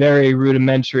it's very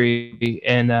rudimentary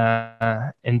and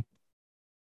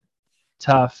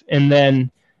tough. And then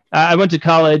I went to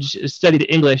college, studied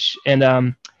English,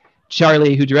 and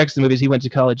Charlie, who directs the movies, he went to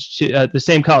college, the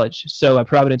same college, so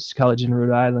Providence College in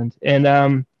Rhode Island, and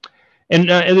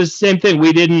it was the same thing.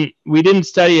 We didn't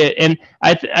study it, and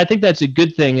I think that's a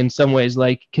good thing in some ways,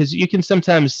 like, because you can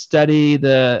sometimes study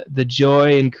the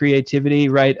joy and creativity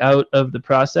right out of the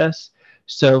process.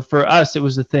 So for us, it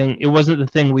was the thing. It wasn't the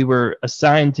thing we were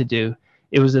assigned to do.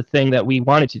 It was the thing that we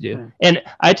wanted to do, and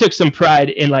I took some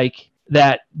pride in like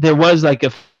that. There was like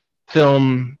a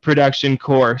film production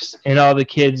course, and all the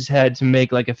kids had to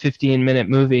make like a 15-minute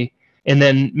movie. And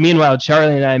then, meanwhile,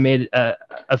 Charlie and I made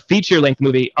a feature-length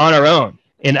movie on our own.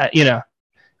 And you know,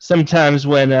 sometimes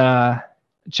when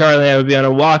Charlie and I would be on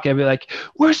a walk, I'd be like,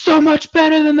 "We're so much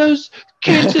better than those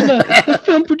kids in the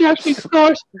film production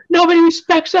course. Nobody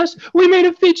respects us. We made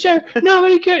a feature.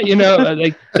 Nobody cares." You know,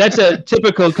 like that's a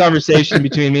typical conversation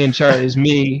between me and Charlie. Is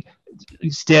me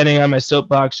standing on my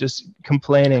soapbox, just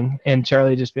complaining, and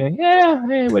Charlie just being, "Yeah,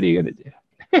 hey, what are you gonna do?"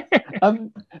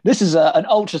 This is an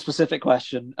ultra specific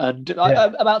question, and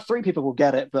about 3 people will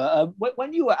get it. But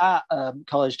when you were at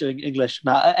college doing English,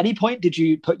 Matt, at any point did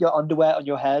you put your underwear on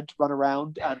your head, run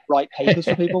around, and write papers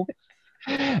for people?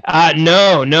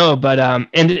 No, but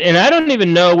and I don't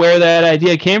even know where that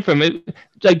idea came from.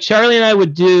 Like Charlie and I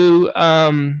would do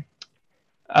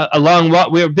a long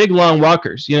walk. We were big long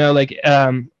walkers, you know. Like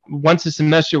once a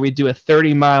semester, we'd do a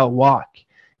 30-mile walk,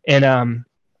 and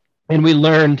we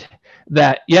learned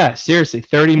Yeah, seriously,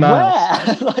 30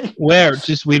 miles. Where? Like, Where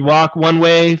just we'd walk one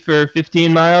way for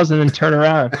 15 miles and then turn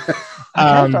around.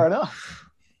 okay, fair enough.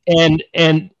 And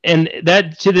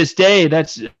that, to this day,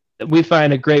 that's, we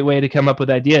find a great way to come up with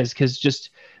ideas, because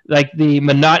just like the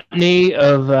monotony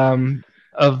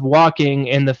of walking,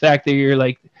 and the fact that you're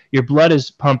like, your blood is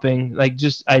pumping, like,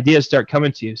 just ideas start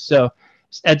coming to you. So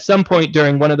at some point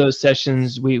during one of those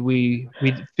sessions, we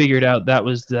figured out that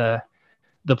was the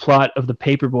plot of The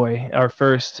Paperboy, our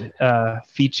first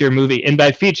feature movie. And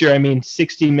by feature, I mean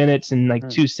 60 minutes and like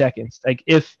 2 seconds. Like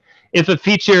if a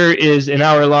feature is an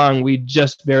hour long, we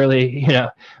just barely,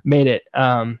 made it.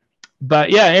 But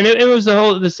yeah, and it was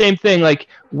the same thing, like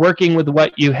working with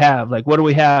what you have. Like, what do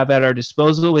we have at our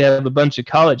disposal? We have a bunch of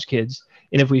college kids.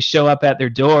 And if we show up at their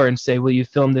door and say, will you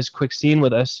film this quick scene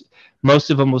with us? Most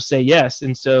of them will say yes.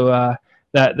 And so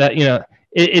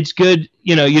it's good.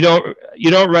 You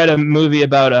don't write a movie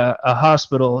about a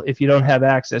hospital if you don't have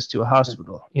access to a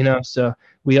hospital, so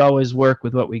we always work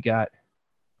with what we got.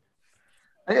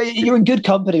 You're in good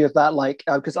company with that, like,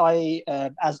 because I,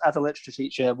 as a literature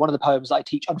teacher, one of the poems that I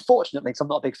teach, unfortunately, because I'm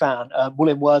not a big fan,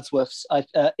 William Wordsworth's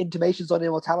Intimations on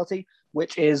Immortality,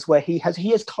 which is where he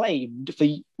has claimed, for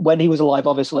when he was alive,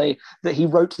 obviously, that he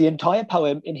wrote the entire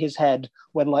poem in his head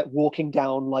when, like, walking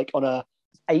down, like, on a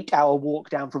 8-hour walk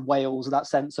down from Wales, that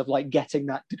sense of like getting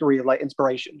that degree of like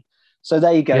inspiration. So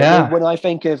there you go. Yeah. When I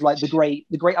think of like the great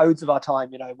odes of our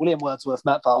time, William Wordsworth,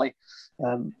 Matt Farley.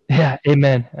 Yeah,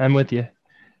 amen. I'm with you.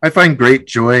 I find great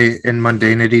joy in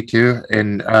mundanity too,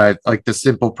 and like the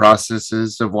simple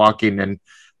processes of walking and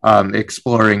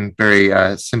exploring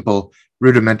very simple,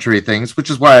 rudimentary things, which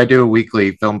is why I do a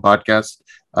weekly film podcast.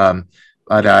 But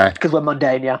because we're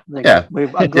mundane, yeah. Yeah,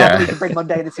 I'm glad we can bring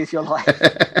mundanity to your life.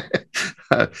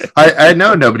 I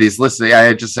know nobody's listening.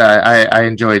 I just I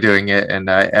enjoy doing it, and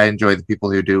I enjoy the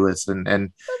people who do listen.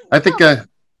 And I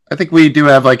think we do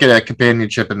have like a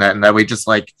companionship in that, and that we just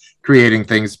like creating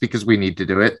things because we need to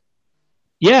do it.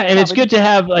 Yeah, and it's good to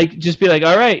have like just be like,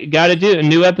 all right, got to do it. A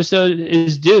new episode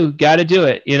is due, got to do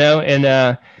it,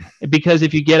 and because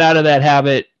if you get out of that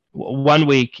habit 1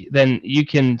 week, then you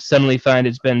can suddenly find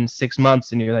it's been 6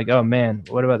 months, and you're like, oh man,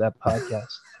 what about that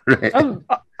podcast? Right.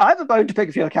 I have a bone to pick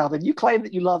with you, Calvin. You claim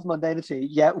that you love mundanity,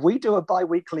 yet we do a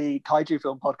bi-weekly kaiju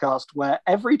film podcast where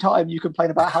every time you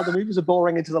complain about how the movies are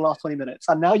boring into the last 20 minutes,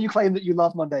 and now you claim that you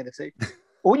love mundanity.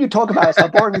 All you talk about is how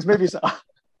boring these movies are.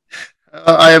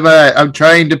 I'm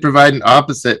trying to provide an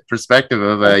opposite perspective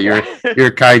of your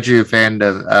kaiju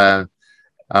fandom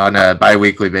on a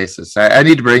bi-weekly basis. I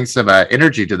need to bring some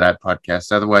energy to that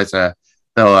podcast, otherwise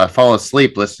they'll fall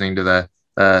asleep listening to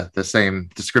the same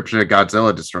description of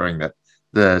Godzilla destroying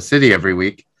the city every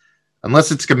week.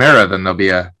 Unless it's Gamera, then they'll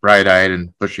be bright-eyed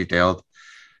and bushy-tailed.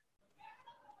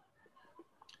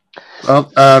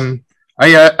 Well,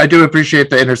 I do appreciate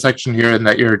the intersection here and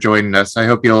that you're joining us. I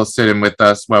hope you'll sit in with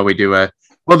us while we do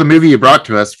the movie you brought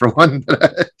to us for one.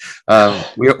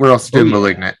 We're also doing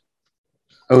Malignant.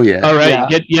 Oh yeah. All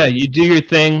right. Yeah. You do your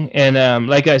thing, and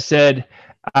like I said,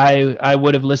 I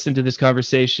would have listened to this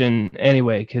conversation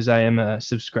anyway because I am a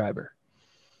subscriber.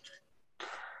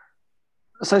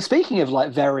 So speaking of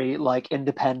like very like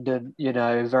independent,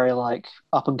 very like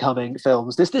up and coming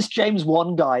films, this James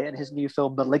Wan guy and his new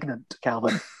film Malignant,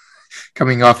 Calvin.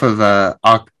 Coming off of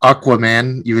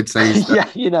Aquaman, you would say, yeah,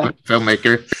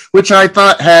 filmmaker, which I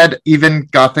thought had even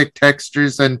gothic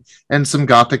textures and some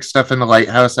gothic stuff in the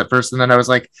lighthouse at first, and then I was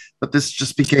like, but this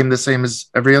just became the same as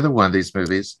every other one of these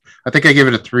movies. I think I gave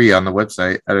it a 3 on the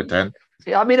website out of 10.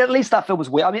 Yeah, I mean, at least that film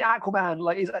was weird. I mean, Aquaman,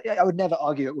 like, I would never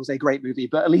argue it was a great movie,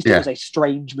 but at least it was a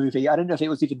strange movie. I don't know if it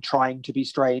was even trying to be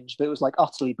strange, but it was like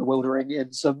utterly bewildering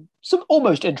in some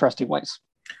almost interesting ways.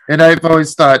 And I've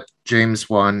always thought James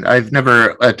Wan, I've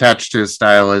never attached to his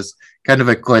style as kind of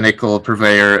a clinical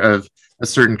purveyor of a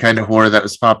certain kind of horror that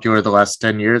was popular the last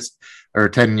 10 years or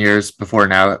 10 years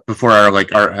before our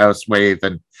like art house wave.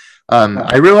 And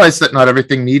I realized that not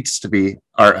everything needs to be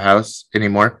art house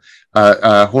anymore.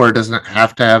 Horror doesn't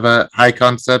have to have a high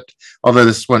concept, although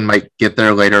this one might get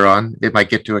there later on. It might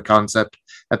get to a concept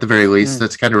at the very least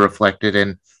that's kind of reflected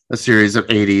in a series of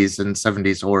 80s and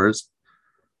 70s horrors.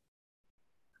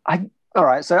 All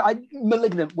right, so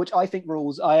Malignant, which I think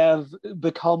rules. I have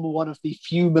become one of the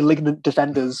few Malignant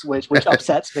defenders, which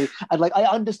upsets me. And like, I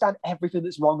understand everything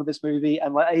that's wrong with this movie,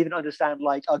 and like, I even understand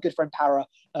like our good friend Para,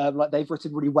 like they've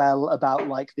written really well about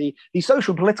like the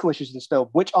social and political issues of this film,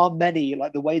 which are many.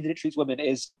 Like the way that it treats women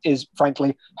is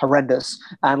frankly horrendous,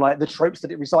 and like the tropes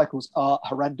that it recycles are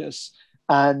horrendous.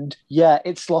 And yeah,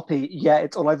 it's sloppy. Yeah,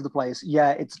 it's all over the place. Yeah,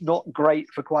 it's not great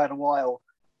for quite a while,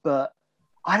 but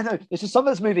I don't know. It's just some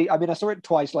of this movie. I mean, I saw it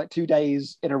twice, like 2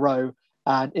 days in a row,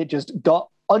 and it just got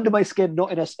under my skin,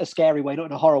 not in a scary way, not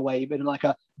in a horror way, but in like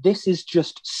this is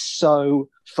just so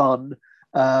fun.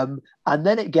 And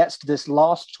then it gets to this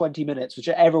last 20 minutes, which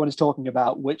everyone is talking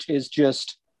about, which is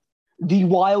just the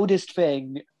wildest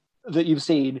thing that you've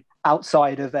seen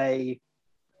outside of a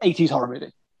 80s horror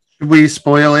movie. Should we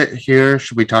spoil it here?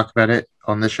 Should we talk about it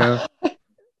on the show?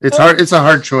 It's hard. It's a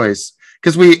hard choice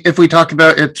because if we talk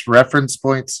about its reference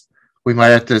points, we might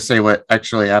have to say what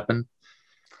actually happened.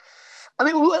 I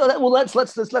mean, well, let's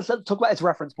talk about its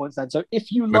reference points then. So,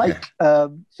 if you like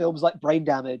films like Brain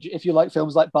Damage, if you like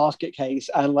films like Basket Case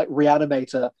and like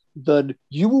Reanimator, then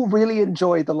you will really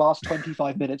enjoy the last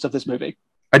 25 minutes of this movie.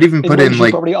 I'd even put in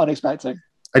like probably unexpected.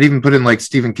 I'd even put in like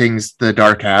Stephen King's The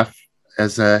Dark Half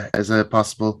as a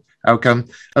possible outcome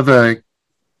of a.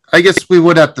 I guess we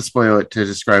would have to spoil it to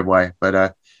describe why,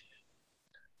 but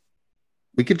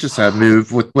we could just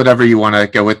move with whatever you want to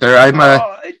go with there.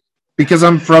 Because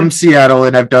I'm from Seattle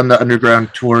and I've done the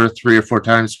underground tour 3 or 4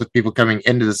 times with people coming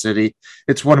into the city.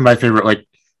 It's one of my favorite, like,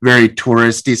 very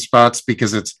touristy spots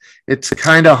because it's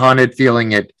kind of haunted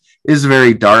feeling. It is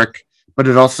very dark, but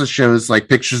it also shows like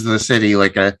pictures of the city,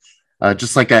 like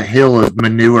just like a hill of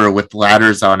manure with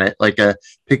ladders on it, like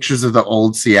pictures of the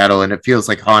old Seattle, and it feels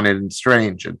like haunted and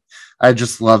strange. And I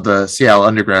just love the Seattle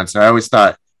underground, so I always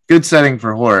thought good setting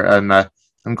for horror, and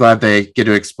I'm glad they get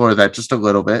to explore that just a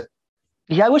little bit.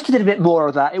 Yeah, I wish they did a bit more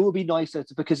of that. It would be nicer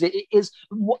because it is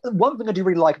one thing I do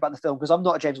really like about the film, because I'm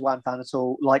not a James Wan fan at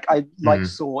all. Like, I like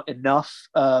Saw enough.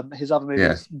 His other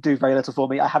movies do very little for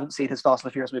me. I haven't seen his Fast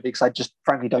and the Furious movie because I just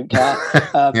frankly don't care.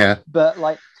 But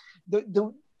like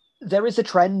there is a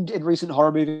trend in recent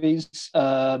horror movies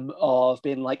of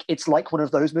being like, it's like one of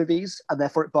those movies, and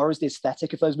therefore it borrows the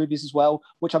aesthetic of those movies as well,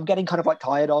 which I'm getting kind of like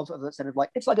tired of that sort of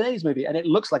like, it's like an 80s movie and it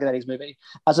looks like an 80s movie,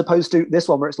 as opposed to this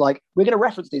one where it's like, we're going to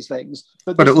reference these things,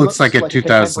 but it looks like a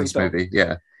 2000s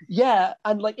movie. Yeah,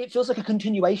 and like it feels like a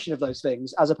continuation of those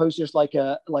things as opposed to just like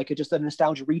just a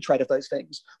nostalgia retread of those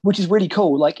things, which is really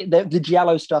cool. Like the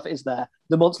giallo stuff is there,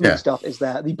 the monster stuff is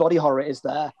there, the body horror is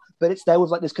there, but it's there with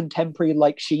like this contemporary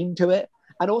like sheen to it.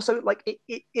 And also like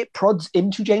it prods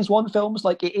into James Wan films.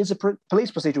 Like it is a police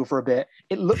procedural for a bit.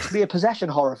 It looks to be a possession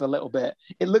horror for a little bit.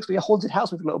 It looks to be a haunted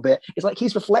house with a little bit. It's like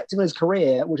he's reflecting on his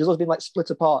career, which has always been like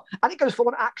split apart. And it goes full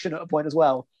on action at a point as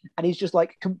well. And he's just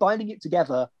like combining it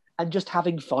together and just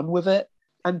having fun with it.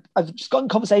 And I've just gotten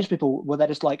conversations with people where they're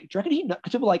just like, do you reckon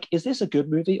because people are like, is this a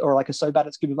good movie? Or like a so bad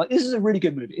it's good movie? Like, this is a really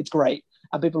good movie. It's great.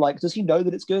 And people are like, does he know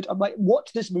that it's good? I'm like,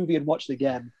 watch this movie and watch it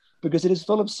again. Because it is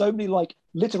full of so many like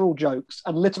literal jokes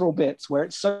and literal bits where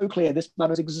it's so clear this man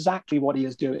knows exactly what he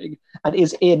is doing and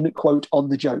is in, quote, on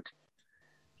the joke.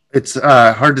 It's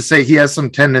hard to say. He has some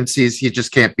tendencies he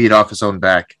just can't beat off his own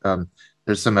back.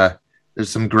 There's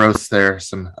some growth there,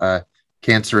 some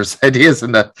cancerous ideas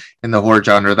in the horror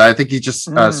genre that I think he just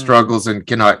struggles and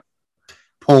cannot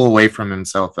pull away from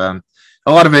himself. A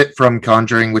lot of it from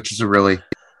Conjuring, which is a really,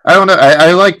 I don't know,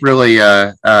 I like really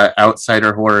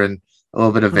outsider horror and a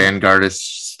little bit of vanguardist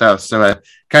stuff. So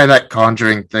kind of that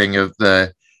Conjuring thing of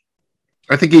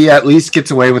I think he at least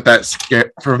gets away with that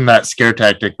scare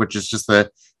tactic, which is just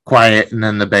the quiet and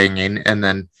then the banging, and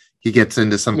then he gets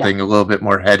into something a little bit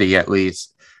more heady at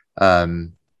least. I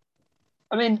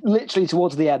mean, literally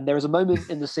towards the end, there is a moment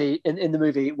in the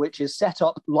movie which is set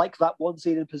up like that one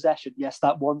scene in Possession. Yes,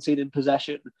 that one scene in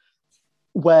Possession,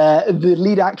 where the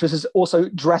lead actress is also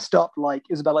dressed up like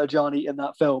Isabella Adjani in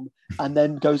that film, and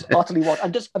then goes utterly wild.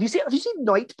 And just have you seen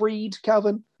Nightbreed,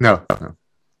 Calvin? No.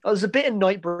 There's a bit in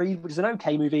Nightbreed, which is an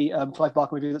okay movie, Clive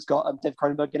Barker movie that's got Dave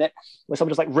Cronenberg in it, where someone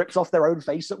just like rips off their own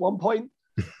face at one point.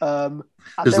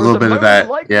 There's a little bit of that,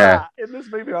 that in this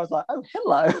movie. I was like, oh,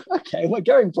 hello, okay, we're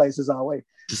going places, are we?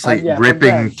 Just like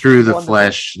ripping through the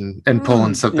flesh and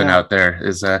pulling something out there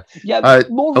is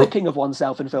more ripping of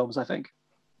oneself in films, I think.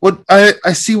 Well,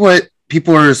 I see what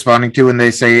people are responding to when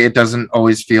they say it doesn't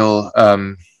always feel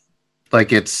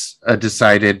like it's a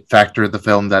decided factor of the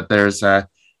film, that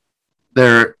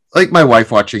there, like my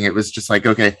wife watching it was just like,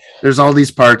 okay, there's all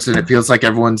these parts and it feels like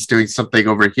everyone's doing something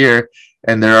over here.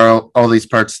 And there are all these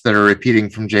parts that are repeating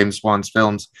from James Wan's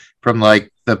films, from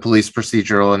like the police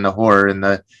procedural and the horror and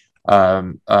the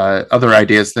other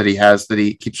ideas that he has that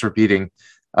he keeps repeating.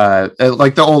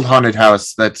 Like the old haunted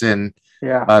house that's in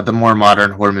the more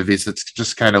modern horror movies. It's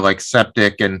just kind of like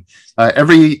septic, and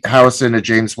every house in a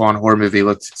James Wan horror movie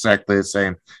looks exactly the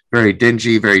same. Very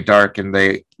dingy, very dark, and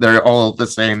they're all the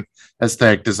same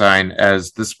aesthetic design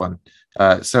as this one.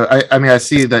 So I mean, I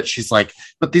see that she's like,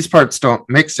 but these parts don't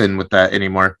mix in with that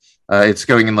anymore. It's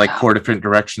going in like 4 different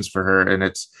directions for her, and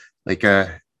it's like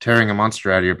tearing a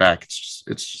monster out of your back. It's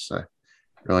just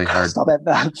really hard. Stop it,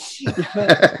 man.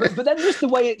 but then just the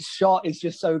way it's shot is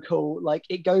just so cool. Like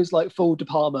it goes like full De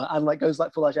Palma and like goes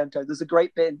like full Argento. There's a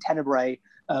great bit in Tenebrae.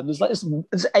 There's like this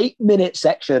 8-minute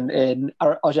section in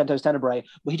Argento's Tenebrae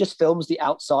where he just films the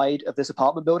outside of this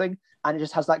apartment building, and it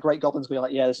just has that great Goblins where you're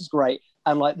like, yeah, this is great.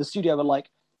 And like the studio were like,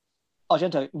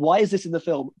 Argento, why is this in the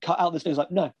film? Cut out this thing. It's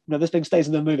like, no, this thing stays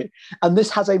in the movie. And this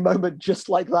has a moment just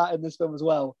like that in this film as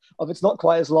well. Of it's not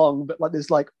quite as long, but like this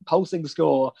like pulsing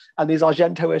score and these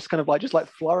Argento-ish kind of like just like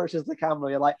flourishes the camera.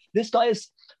 You're like, this guy is.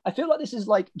 I feel like this is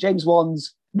like James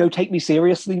Wan's No Take Me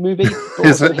Seriously movie, but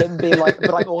also him being like,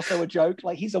 but I'm also a joke.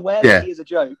 Like he's aware that he is a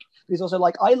joke. But he's also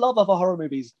like, I love other horror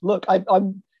movies. Look,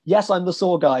 I'm yes, I'm the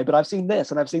Saw guy, but I've seen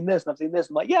this and I've seen this and I've seen this.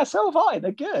 I'm like, yeah, so have I.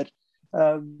 They're good.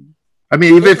 I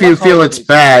mean, even if you feel it's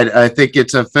bad, I think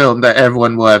it's a film that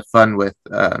everyone will have fun with.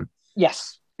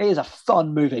 Yes, it is a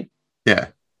fun movie. Yeah,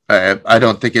 I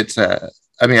don't think it's. I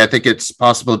mean, I think it's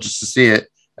possible just to see it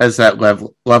as that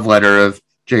love letter of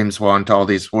James Wan to all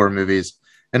these horror movies,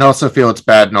 and also feel it's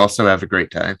bad and also have a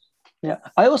great time. Yeah,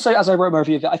 I also, as I wrote my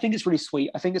review of it, I think it's really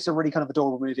sweet. I think it's a really kind of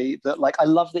adorable movie that, like, I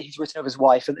love that he's written of his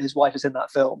wife and his wife is in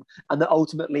that film, and that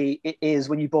ultimately it is,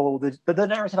 when you boil the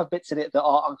narrative have bits in it that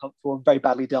are uncomfortable and very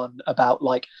badly done about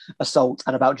like assault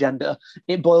and about gender.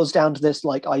 It boils down to this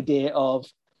like idea of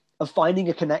finding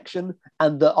a connection,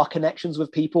 and that our connections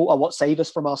with people are what save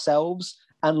us from ourselves.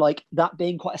 And like that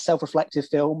being quite a self-reflective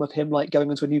film of him like going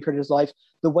into a new period of his life,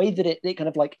 the way that it kind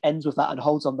of like ends with that and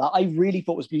holds on that, I really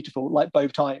thought was beautiful, like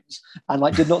both times, and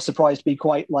like did not surprise to be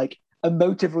quite like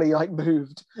emotively like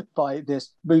moved by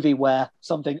this movie where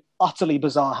something utterly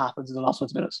bizarre happens in the last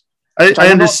 20 minutes. I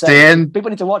understand.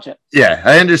 People need to watch it. Yeah,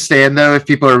 I understand though if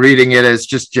people are reading it as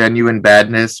just genuine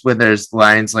badness when there's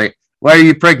lines like, "Why are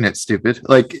you pregnant, stupid?"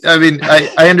 Like, I mean,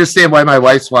 I understand why my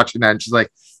wife's watching that and she's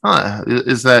like, huh,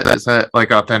 is that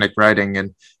like authentic writing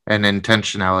and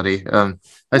intentionality?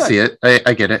 I see it.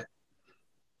 I get it.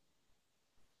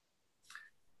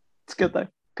 It's good though.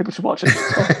 People should watch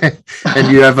it.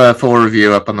 And you have a full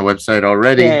review up on the website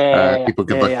already. Yeah. People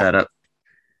can look that up.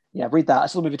 Yeah, read that. I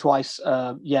saw the movie twice.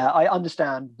 Yeah, I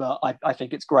understand, but I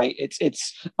think it's great.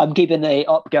 It's I'm keeping a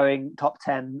upgoing top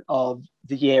 10 of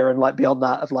the year and like beyond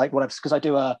that of like whatever, because I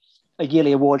do a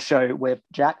yearly award show with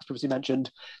Jack, previously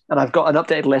mentioned, and I've got an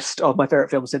updated list of my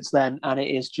favorite films since then, and it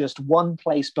is just one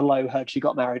place below Heard She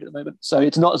Got Married at the moment. So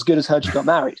it's not as good as Heard She Got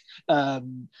Married.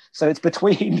 So it's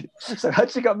between. So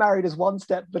Heard She Got Married is one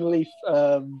step beneath.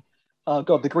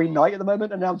 The Green Knight at the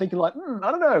moment, and now I'm thinking like, I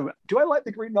don't know. Do I like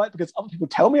The Green Knight because other people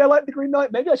tell me I like The Green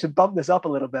Knight? Maybe I should bump this up a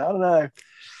little bit. I don't know.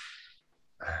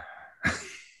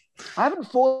 I haven't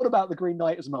thought about The Green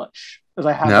Knight as much as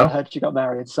I have Heard She Got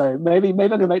Married. So maybe I'm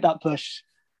going to make that push.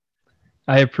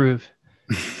 I approve.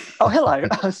 Oh, hello.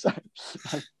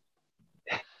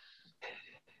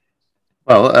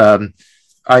 Well,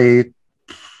 I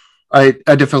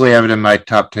definitely have it in my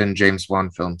top 10 James Wan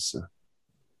films. So.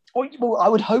 Well, I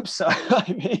would hope so.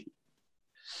 I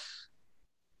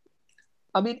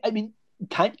mean,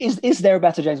 is there a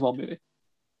better James Wan movie?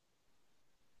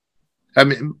 I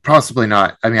mean, possibly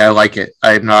not. I mean, I like it.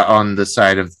 I'm not on the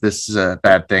side of this is a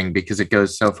bad thing because it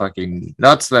goes so fucking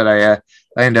nuts that I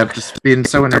end up just being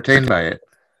so entertained by it.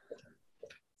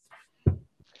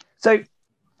 So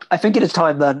I think it is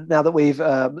time then, now that we've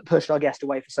pushed our guest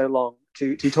away for so long,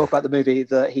 to talk about the movie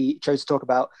that he chose to talk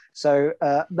about. So,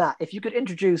 Matt, if you could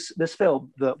introduce this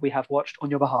film that we have watched on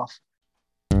your behalf.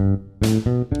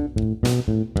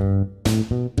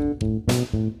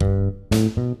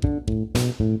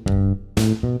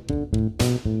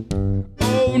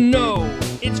 Oh no,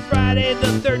 it's Friday the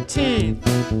 13th.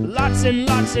 Lots and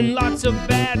lots and lots of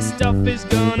bad stuff is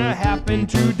gonna happen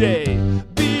today.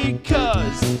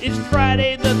 Because it's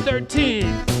Friday the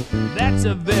 13th. That's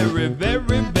a very,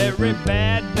 very, very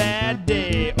bad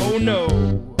day. Oh no,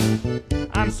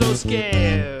 I'm so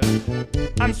scared.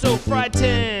 I'm so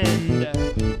frightened.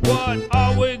 What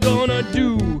are we gonna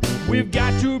do? We've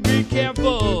got to be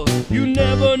careful. You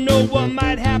never know what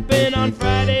might happen on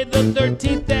Friday the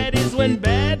 13th. That is when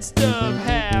bad stuff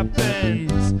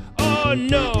happens. Oh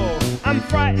no, I'm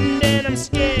frightened and I'm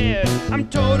scared. I'm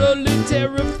totally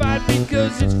terrified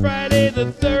because it's Friday the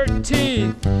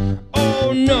 13th.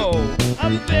 Oh no,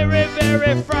 I'm very,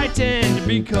 very frightened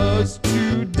because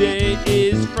today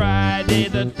is Friday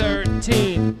the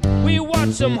 13th. We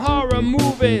watch some horror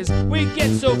movies, we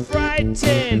get so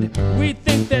frightened. We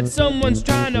think that someone's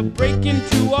trying to break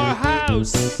into our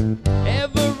house.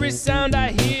 Every sound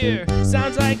I hear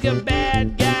sounds like a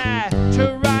bad guy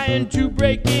trying to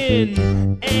break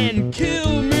in and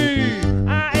kill me.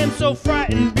 I am so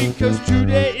frightened because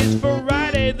today is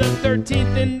Friday the the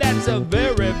 13th, and that's a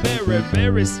very, very,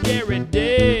 very scary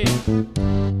day.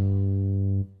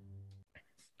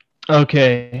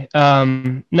 Okay.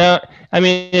 Now, I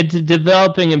mean, it's a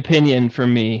developing opinion for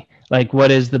me. Like,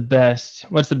 what's the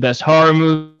best horror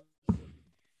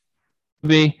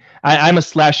movie? I'm a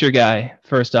slasher guy,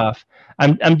 first off.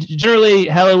 I'm generally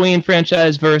Halloween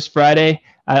franchise versus Friday.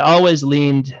 I always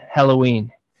leaned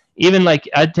Halloween. Even like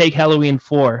I'd take Halloween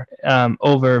 4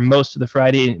 over most of the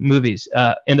Friday movies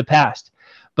in the past.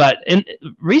 But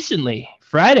recently,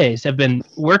 Fridays have been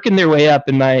working their way up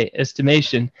in my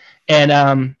estimation. And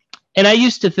I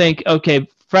used to think, okay,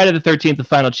 Friday the 13th, the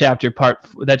final chapter, part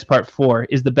 4,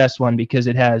 is the best one because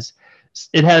it has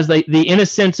like the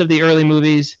innocence of the early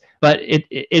movies, but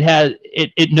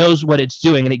it knows what it's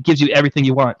doing and it gives you everything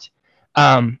you want.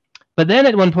 But then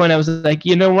at one point I was like,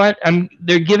 you know what?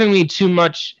 They're giving me too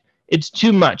much. It's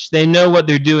too much. They know what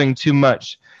they're doing too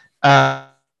much. And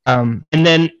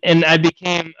I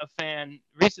became a fan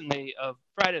recently of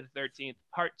Friday the 13th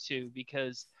Part 2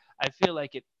 because I feel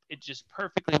like it just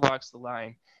perfectly walks the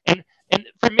line. And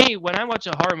for me, when I watch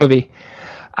a horror movie,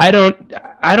 I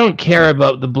don't care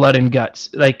about the blood and guts.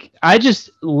 Like, I just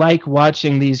like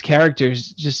watching these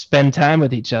characters just spend time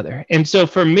with each other. And so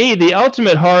for me, the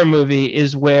ultimate horror movie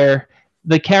is where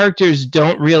the characters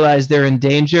don't realize they're in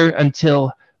danger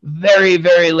until very,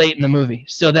 very late in the movie,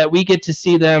 so that we get to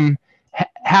see them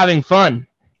having fun.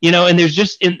 And there's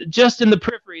just in the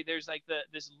periphery, there's like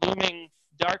this looming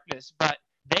darkness, but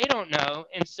they don't know,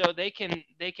 and so they can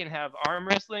have arm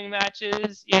wrestling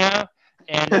matches, and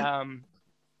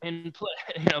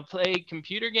play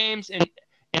computer games, and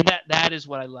that is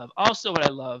what I love. Also, what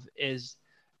I love is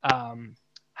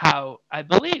how I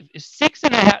believe is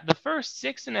the first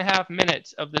 6.5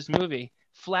 minutes of this movie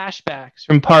flashbacks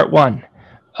from Part 1.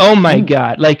 Oh my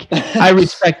God! Like, I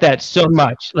respect that so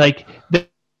much. Like, that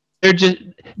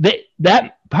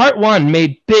Part 1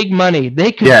 made big money.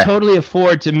 They could totally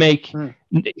afford to make a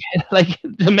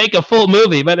full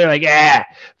movie, but they're like,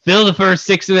 fill the first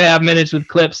 6.5 minutes with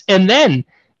clips, and then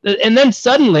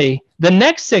suddenly the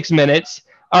next 6 minutes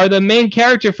are the main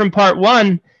character from Part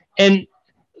 1, and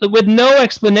with no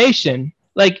explanation.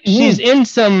 Like, she's in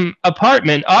some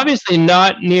apartment, obviously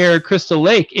not near Crystal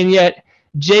Lake, and yet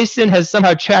Jason has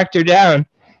somehow tracked her down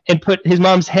and put his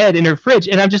mom's head in her fridge,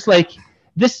 and I'm just like,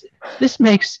 this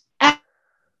makes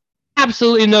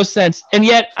absolutely no sense, and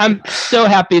yet I'm so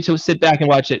happy to sit back and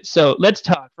watch it. So let's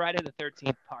talk Friday the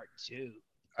 13th Part 2.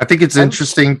 I think it's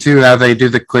interesting too how they do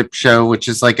the clip show, which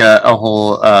is like a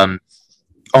whole thing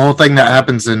that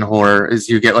happens in horror. Is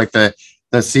you get like the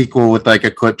sequel with like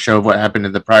a clip show of what happened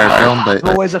in the prior film. But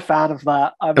I'm always a fan of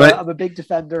that. I'm a big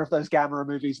defender of those Gamera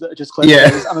movies that are just clip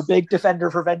shows. I'm a big defender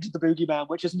of Revenge of the Boogeyman,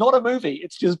 which is not a movie.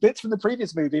 It's just bits from the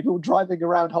previous movie, people driving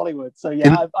around Hollywood. So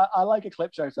yeah, I like a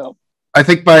clip show film. I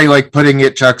think by like putting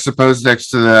it juxtaposed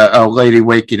next to the lady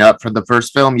waking up from the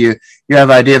first film, you have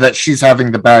the idea that she's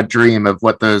having the bad dream of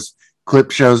what those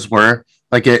clip shows were.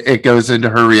 Like it goes into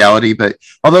her reality, but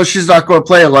although she's not going to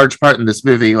play a large part in this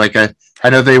movie, like I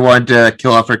know they wanted to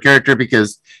kill off her character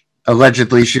because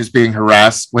allegedly she was being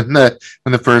harassed when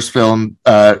the first film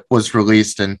was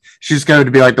released, and she's going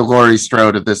to be like the Laurie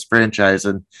Strode of this franchise,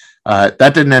 and that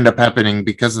didn't end up happening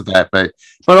because of that. But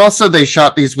also they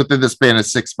shot these within the span of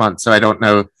 6 months, so I don't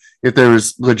know if there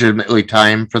was legitimately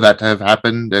time for that to have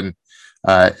happened and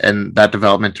that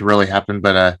development to really happen.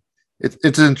 But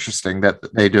it's interesting that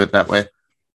they do it that way.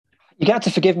 You got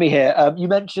to forgive me here. You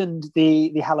mentioned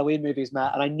the Halloween movies,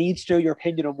 Matt, and I need to know your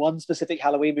opinion on one specific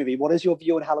Halloween movie. What is your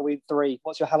view on Halloween 3?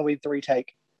 What's your Halloween 3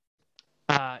 take?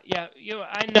 I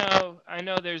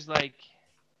know there's like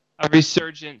a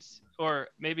resurgence, or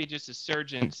maybe just a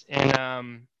surgence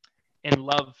in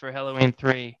love for Halloween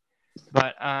 3,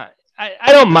 but I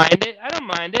don't mind it.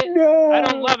 No. I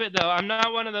don't love it though. I'm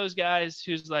not one of those guys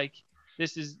who's like,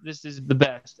 this is the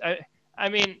best. I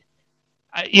mean,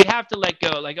 you have to let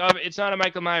go. Like, it's not a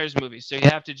Michael Myers movie, so you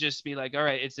have to just be like, all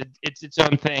right, it's its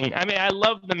own thing. I mean, I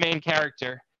love the main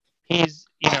character. He's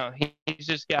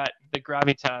just got the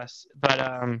gravitas, but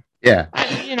I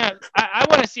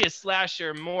want to see a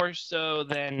slasher more so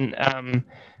than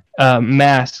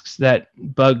masks that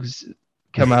bugs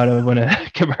come out of when a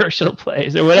commercial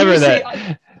plays or whatever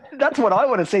That's what I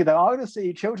want to see, though. I want to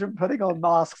see children putting on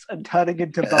masks and turning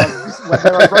into bugs when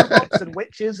there are robots and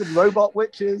witches and robot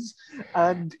witches.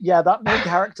 And yeah, that main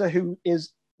character who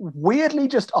is weirdly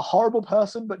just a horrible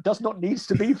person, but does not need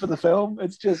to be for the film.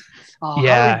 It's just,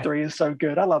 Halloween 3 is so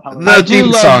good. I love Halloween. The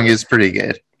theme song is pretty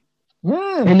good.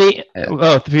 And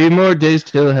 3 more days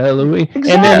till Halloween.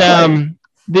 Exactly. And then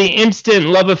the instant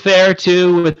love affair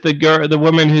too with the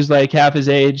woman who's like half his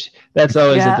age. That's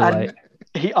always a delight.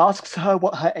 he asks her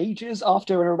what her age is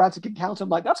after a romantic encounter. I'm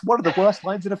like, that's one of the worst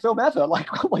lines in a film ever. Like,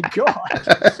 oh my god!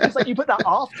 It's like you put that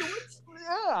afterwards.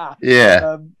 Yeah.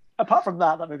 Yeah. Apart from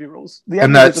that movie rules. The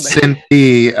And ending that is amazing.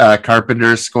 synthy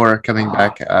Carpenter score coming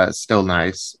back, still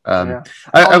nice. Yeah.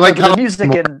 I like the how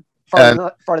music in Friday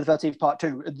the 13th Part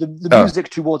 2, the music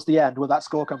towards the end where that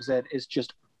score comes in is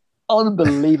just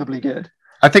unbelievably good.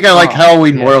 I think I like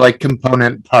Halloween more like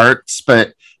component parts,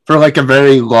 but for like a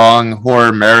very long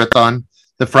horror marathon,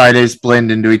 the Fridays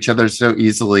blend into each other so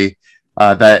easily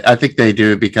that I think they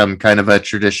do become kind of a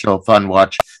traditional fun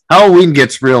watch. Halloween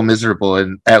gets real miserable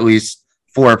in at least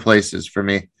 4 places for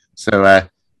me. So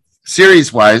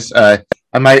series wise, I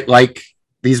might like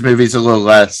these movies a little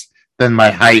less than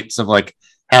my heights of like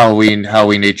Halloween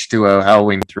H2O,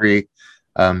 Halloween 3,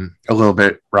 a little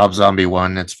bit Rob Zombie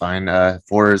 1, it's fine.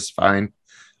 4 is fine.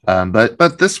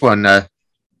 But this one,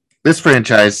 this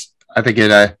franchise, I think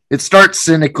it starts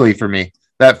cynically for me.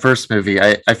 That first movie,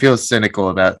 I feel cynical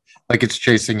about, like it's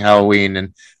chasing Halloween,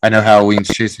 and I know Halloween's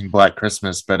chasing Black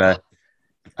Christmas, but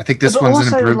I think this one's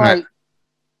an improvement. Like,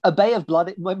 A Bay of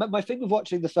Blood. My thing with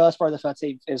watching the first Friday the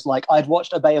 13th is like I'd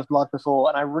watched A Bay of Blood before,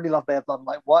 and I really love Bay of Blood. I'm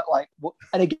like, what?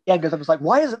 And again, because I was like,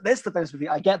 why isn't this the famous movie?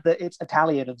 I get that it's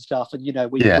Italian and stuff, and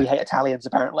we hate Italians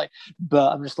apparently,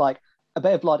 but I'm just like, A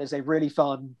Bay of Blood is a really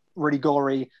fun, really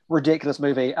gory, ridiculous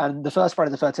movie, and the first Friday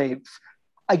the 13th.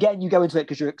 Again, you go into it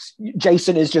because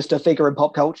Jason is just a figure in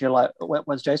pop culture. You're like,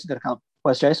 when's Jason going to come?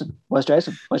 Where's Jason? Where's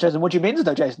Jason? Where's Jason? What do you mean there's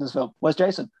no Jason in this film? Where's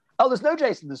Jason? Oh, there's no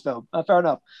Jason in this film. Fair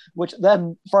enough. Which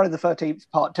then Friday the 13th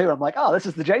Part 2, I'm like, this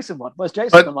is the Jason one. Where's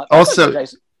Jason? But I'm like, also,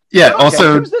 Jason. Yeah,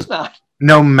 also, who's this man?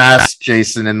 No masked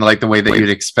Jason in like the way that you'd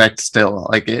expect still.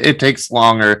 Like it takes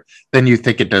longer than you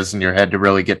think it does in your head to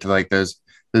really get to like those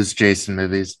Jason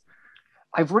movies.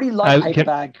 I really like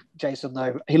Paperbag Jason,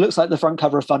 though. He looks like the front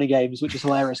cover of Funny Games, which is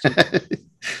hilarious.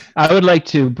 I would like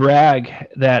to brag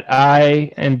that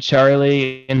I and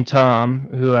Charlie and Tom,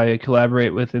 who I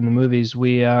collaborate with in the movies,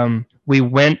 we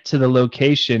went to the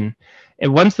location,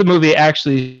 and once the movie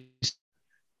actually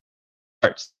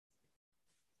starts,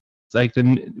 it's like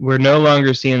we're no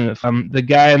longer seeing the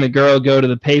guy and the girl go to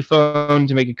the payphone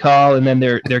to make a call, and then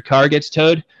their car gets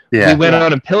towed. Yeah. We went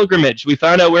on a pilgrimage. We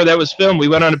found out where that was filmed. We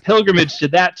went on a pilgrimage to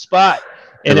that spot,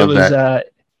 and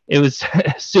it was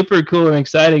super cool and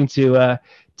exciting to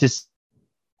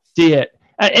see it.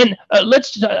 And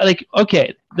let's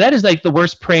okay, that is like the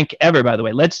worst prank ever. By the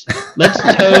way, let's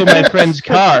tow my friend's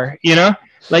car.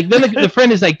 Like then the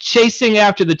friend is like chasing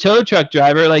after the tow truck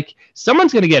driver. Like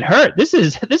someone's gonna get hurt. This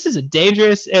is a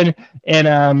dangerous and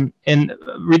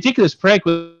ridiculous prank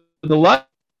with a lot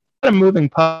of moving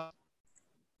parts.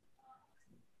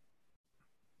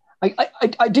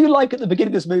 I do like at the beginning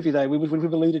of this movie, though, we've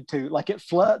alluded to, like it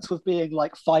flirts with being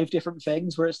like 5 different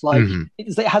things where it's like,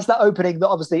 it has that opening that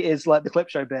obviously is like the clip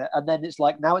show bit. And then it's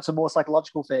like, now it's a more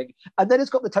psychological thing. And then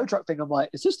it's got the tow truck thing. I'm like,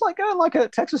 is this like a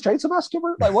Texas Chainsaw Massacre?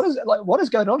 Like, what is it? Like, what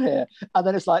is going on here? And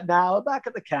then it's like, now we're back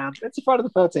at the camp. It's a Friday the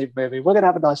 13th movie. We're going to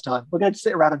have a nice time. We're going to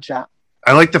sit around and chat.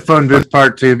 I like the phone booth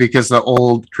part too, because the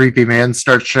old creepy man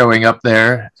starts showing up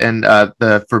there and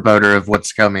the foreboding of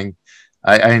what's coming.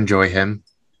 I enjoy him.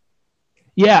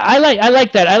 Yeah, I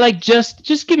like that. I like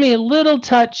just give me a little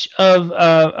touch of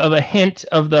a hint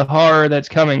of the horror that's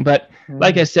coming. But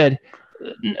like I said,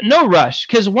 no rush,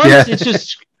 because once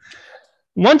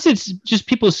it's just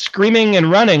people screaming and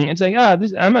running, it's like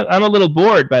I'm a little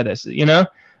bored by this.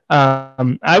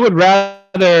 I would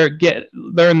rather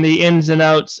learn the ins and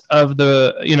outs of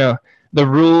the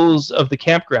rules of the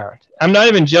campground. I'm not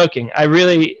even joking. I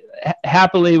really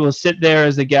happily will sit there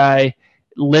as a guy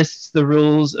lists the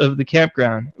rules of the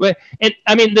campground.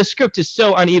 I mean, the script is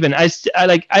so uneven. I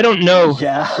don't know.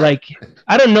 Yeah. Like,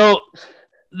 I don't know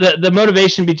the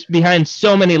motivation behind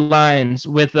so many lines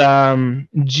with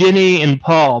Ginny and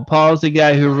Paul. Paul's the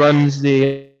guy who runs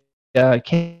the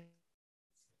camp,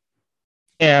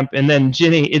 and then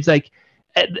Ginny. It's like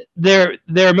their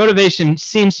motivation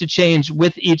seems to change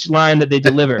with each line that they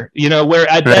deliver. Where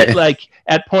I bet like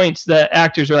at points the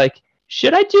actors are like,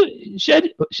 Should I do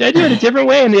it a different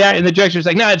way? And the director's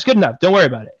like, no, it's good enough. Don't worry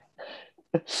about it.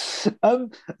 I'm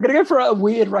gonna go for a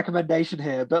weird recommendation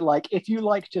here, but like if you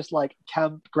like just like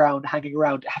campground hanging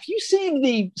around, have you seen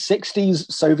the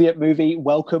 60s Soviet movie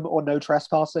Welcome or No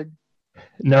Trespassing?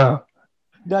 No.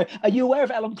 Are you aware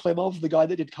of Elem Klimov, the guy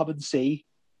that did Come and See?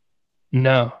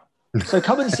 No. So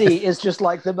Come and See is just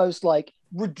like the most like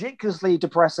ridiculously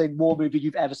depressing war movie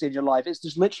you've ever seen in your life. It's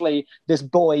just literally this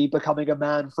boy becoming a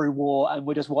man through war, and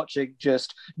we're just watching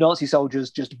just Nazi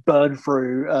soldiers just burn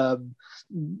through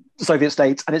the Soviet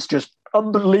states, and it's just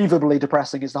unbelievably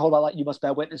depressing. It's the whole like you must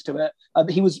bear witness to it.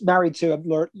 He was married to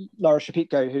Laura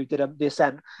Shapitko, who did The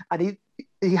Ascent, and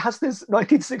he has this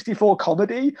 1964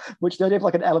 comedy, which the idea of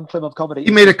like an Ellen Klimov comedy.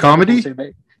 He made a comedy? To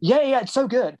me. Yeah, it's so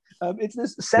good. It's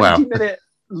this 70-minute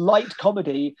light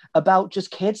comedy about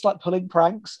just kids like pulling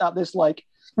pranks at this like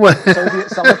Soviet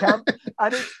summer camp,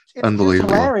 and it's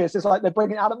unbelievable, hilarious. It's like they're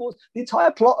bringing animals. The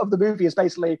entire plot of the movie is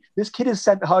basically this kid is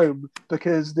sent home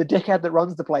because the dickhead that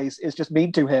runs the place is just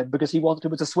mean to him because he wants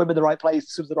people to swim in the right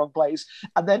place, swim in the wrong place,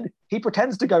 and then he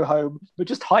pretends to go home but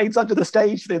just hides under the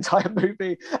stage for the entire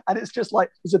movie. And it's just like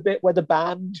there's a bit where the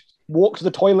band walk to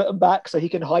the toilet and back so he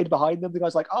can hide behind them. The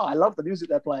guy's like, oh, I love the music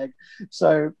they're playing.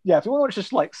 So yeah, if you want to watch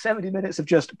just like 70 minutes of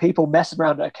just people messing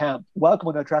around at a camp, Welcome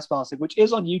on No Trespassing, which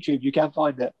is on YouTube, you can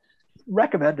find it.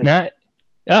 Recommend it.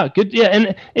 Oh, good. Yeah,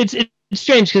 and it's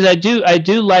strange because I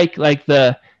do like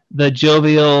the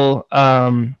jovial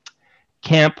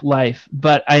camp life,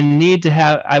 but I want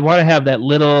to have that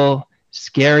little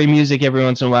scary music every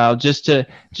once in a while just to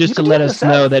let us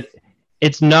know that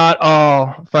it's not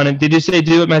all fun. And did you say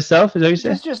do it myself? Is that what you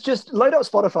said? Just load up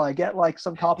Spotify, get like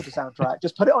some Carpenter soundtrack,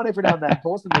 just put it on every now and then,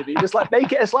 pause the movie, just like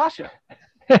make it a slasher.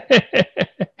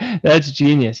 That's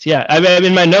genius. Yeah, I mean,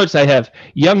 in my notes I have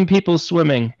young people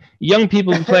swimming, young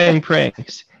people playing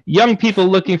pranks, young people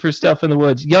looking for stuff in the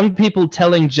woods, young people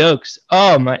telling jokes.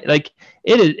 Oh my! Like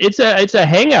it's a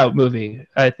hangout movie,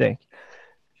 I think.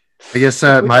 I guess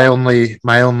my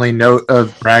only note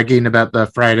of bragging about the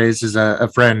Fridays is a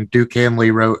friend, Duke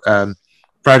Hanley, wrote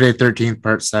Friday 13th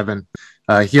Part 7.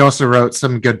 He also wrote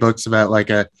some good books about like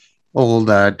old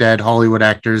dead Hollywood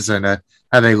actors and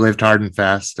how they lived hard and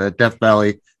fast. Death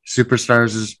Valley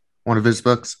Superstars is one of his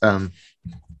books. That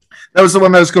was the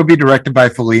one that was going to be directed by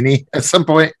Fellini at some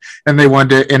point, and they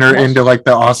wanted to enter into like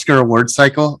the Oscar award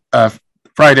cycle.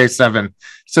 Friday 7,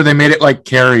 so they made it like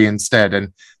Carrie instead,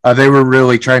 and they were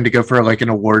really trying to go for like an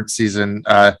award season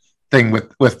thing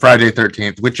with Friday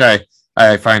 13th, which I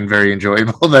find very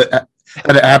enjoyable that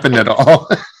it happened at all.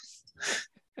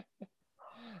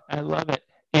 I love it.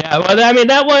 Yeah, well, I mean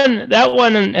that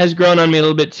one has grown on me a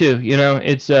little bit too. You know,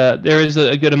 it's there is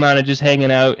a good amount of just hanging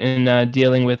out and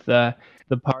dealing with the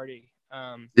party.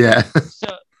 Yeah.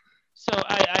 So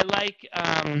I like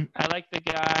the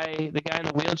guy in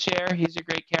the wheelchair. He's a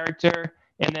great character,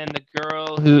 and then the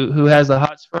girl who has the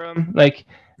hots for him. Like,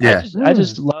 yeah, I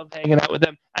just love hanging out with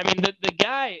them. I mean, the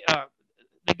guy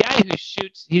who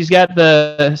shoots, he's got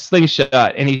the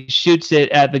slingshot and he shoots it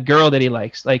at the girl that he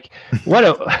likes. Like, what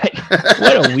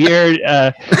a weird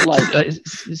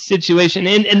situation.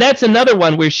 And that's another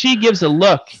one where she gives a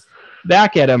look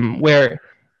back at him where,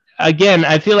 again,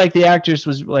 I feel like the actress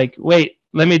was like, wait,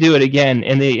 let me do it again,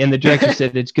 and the director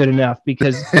said it's good enough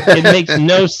because it makes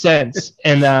no sense.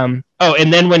 And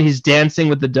and then when he's dancing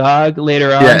with the dog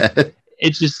later on,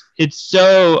 it's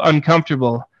so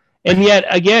uncomfortable. And yet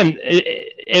again,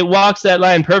 it walks that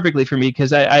line perfectly for me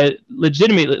because I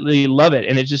legitimately love it,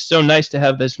 and it's just so nice to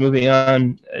have this movie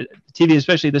on TV,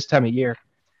 especially this time of year.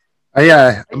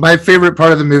 My favorite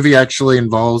part of the movie actually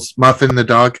involves Muffin the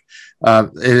dog.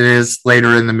 It is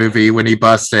later in the movie when he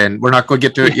busts in. We're not going to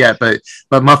get to it yet,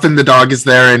 but Muffin the dog is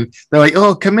there, and they're like,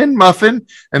 "Oh, come in, Muffin!"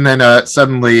 And then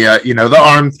suddenly, the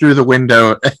arm through the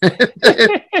window.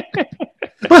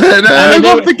 I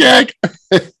love the gag.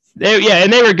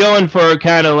 And they were going for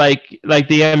kind of like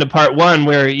the end of part 1,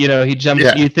 where he jumps.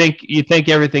 Yeah. You think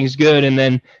everything's good, and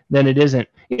then it isn't.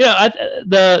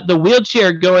 The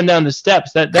wheelchair going down the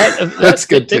steps. That's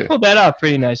good too. They pulled that off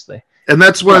pretty nicely. And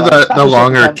that's where the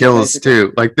longer kills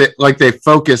too. Like they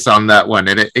focus on that one,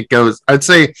 and it goes. I'd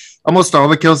say almost all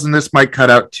the kills in this might cut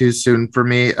out too soon for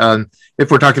me. If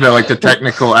we're talking about like the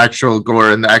technical actual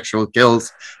gore and the actual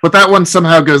kills, but that one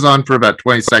somehow goes on for about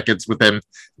 20 seconds with him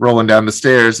rolling down the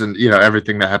stairs and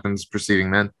everything that happens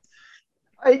preceding then.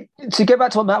 To get back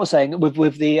to what Matt was saying with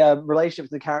the relationship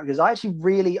with the characters, I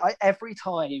actually every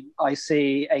time I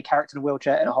see a character in a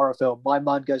wheelchair in a horror film, my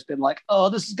mind goes been like, oh,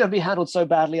 this is going to be handled so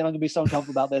badly, and I'm going to be so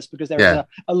uncomfortable about this because there is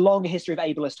a long history of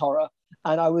ableist horror,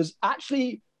 and I was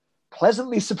actually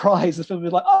pleasantly surprised the film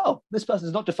was like, oh, this person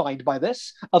is not defined by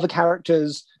this. Other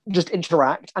characters just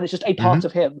interact, and it's just a part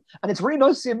of him. And it's really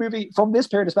nice to see a movie from this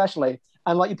period especially.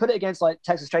 And like you put it against like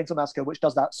Texas Chainsaw Massacre, which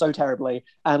does that so terribly,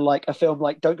 and like a film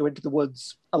like Don't Go Into the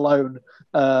Woods Alone,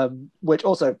 which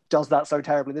also does that so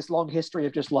terribly. This long history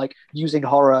of just like using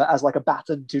horror as like a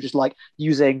baton to just like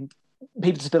using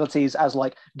people's disabilities as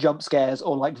like jump scares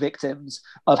or like victims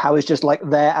of how it's just like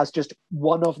there as just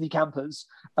one of the campers.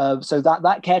 So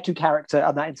that care to character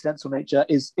and that incidental nature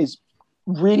is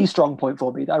really strong point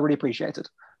for me that I really appreciated.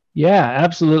 Yeah,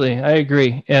 absolutely. I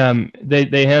agree.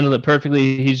 They handled it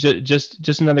perfectly. He's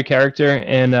just another character,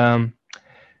 and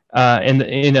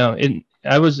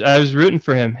I was rooting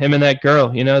for him and that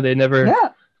girl. Yeah.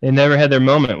 They never had their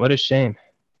moment. What a shame.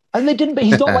 And they didn't, but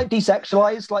he's not like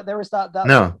desexualized. Like there is that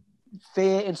No.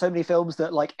 fear in so many films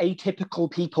that like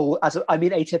atypical people, I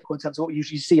mean atypical in terms of what you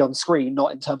usually see on screen,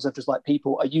 not in terms of just like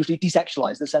people, are usually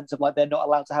desexualized, in the sense of like they're not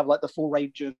allowed to have like the full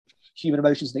range of human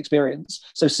emotions and experience.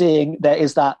 So seeing there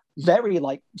is that very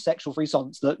like sexual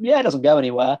frisson that it doesn't go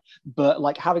anywhere, but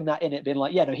like having that in it, being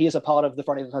like, no, he is a part of the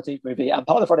Friday the 13th movie, and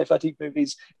part of the Friday the 13th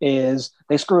movies is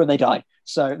they screw and they die.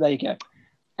 So there you go.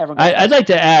 I'd like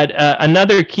to add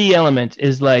another key element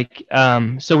is like,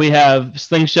 so we have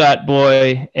Slingshot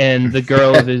Boy and the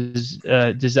girl of his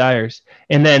desires,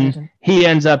 and then he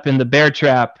ends up in the bear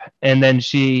trap, and then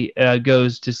she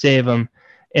goes to save him,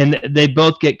 and they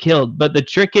both get killed. But the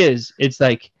trick is, it's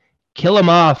like, kill them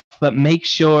off, but make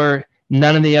sure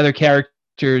none of the other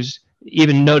characters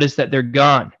even notice that they're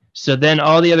gone. So then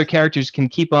all the other characters can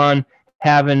keep on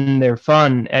having their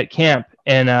fun at camp,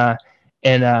 and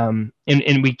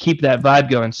we keep that vibe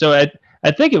going. So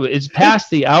I think it's past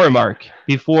the hour mark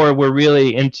before we're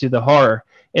really into the horror,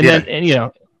 and then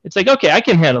it's like, okay, I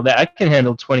can handle that. I can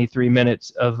handle 23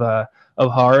 minutes of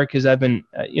horror because I've been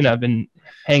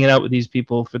hanging out with these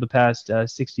people for the past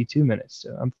 62 minutes,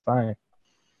 so I'm fine.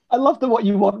 I love that what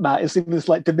you want, Matt, is in this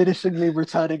like diminishingly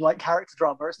returning like character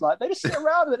drama. It's like they just sit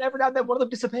around and then every now and then one of them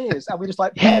disappears, and we just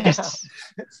like yes.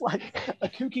 It's like a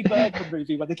kooky Bergman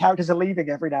movie when the characters are leaving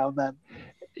every now and then.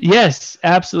 Yes,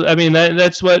 absolutely. I mean,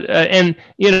 that's what, and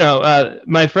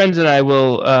my friends and I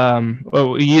will,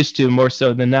 well, we used to more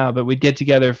so than now, but we'd get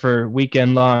together for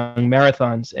weekend-long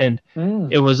marathons, and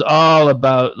it was all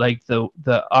about like the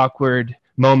awkward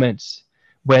moments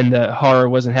when the horror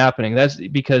wasn't happening. That's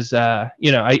because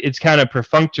it's kind of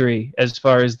perfunctory as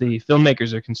far as the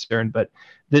filmmakers are concerned, but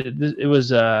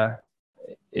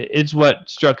it's what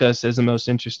struck us as the most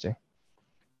interesting.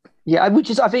 Yeah, which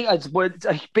is, I think, it's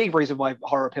a big reason why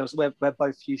horror appeals. We're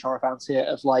both huge horror fans here.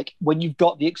 Of like when you've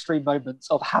got the extreme moments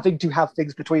of having to have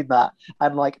things between that,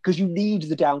 and like because you need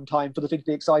the downtime for the thing to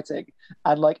be exciting,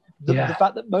 and like the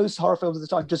fact that most horror films at the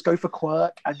time just go for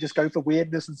quirk and just go for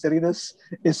weirdness and silliness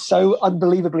is so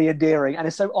unbelievably endearing, and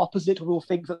it's so opposite to what we'll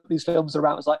think that these films are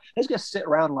about. It's like, let's just sit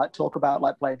around and like talk about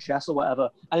like playing chess or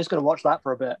whatever, and just gonna watch that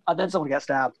for a bit, and then someone gets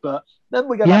stabbed, but then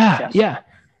we go back to chess.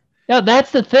 Yeah,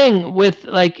 that's the thing with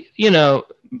like,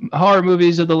 horror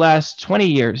movies of the last 20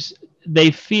 years.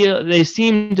 They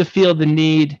seem to feel the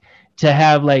need to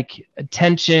have like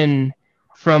tension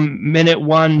from minute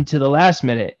one to the last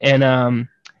minute. And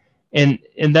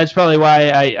that's probably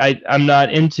why I'm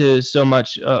not into so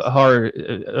much horror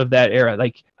of that era.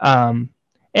 Like, and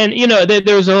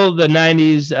there was all the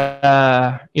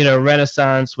 90s,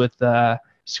 Renaissance with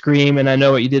Scream, and I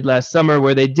Know What You Did Last Summer,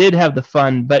 where they did have the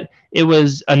fun, but it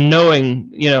was a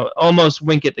knowing, almost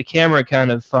wink at the camera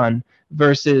kind of fun,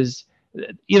 versus,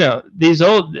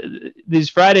 these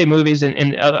Friday movies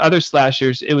and other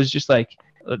slashers. It was just like,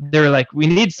 they were like, we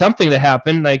need something to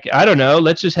happen. Like, I don't know,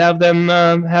 let's just have them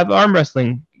have arm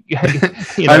wrestling.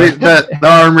 I mean, the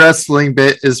arm wrestling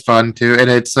bit is fun too, and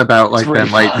it's about like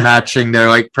them like matching their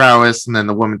like prowess, and then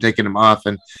the woman taking them off,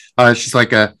 and she's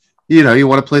like you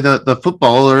want to play the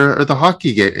football or the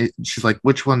hockey game. She's like,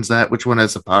 which one's that? Which one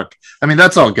has a puck? I mean,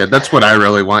 that's all good. That's what I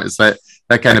really want, is that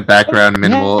kind of background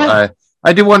minimal.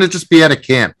 I do want to just be at a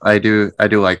camp. I do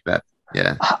like that.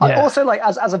 Yeah. I also like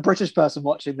as a British person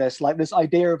watching this, like this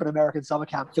idea of an American summer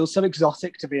camp feels so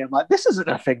exotic to me. I'm like, this isn't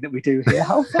a thing that we do here.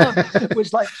 How fun!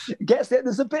 Which like gets it.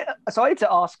 There's a bit. So I need to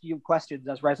ask you questions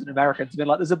as resident Americans. I mean,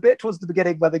 like, there's a bit towards the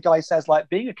beginning where the guy says like,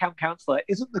 being a camp counselor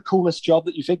isn't the coolest job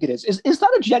that you think it is. Is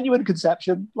that a genuine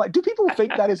conception? Like, do people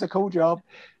think that is a cool job?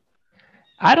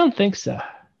 I don't think so.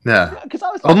 No. Because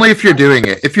only if you're doing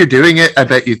it. If you're doing it, I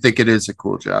bet you think it is a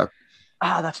cool job.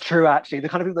 That's true, actually. The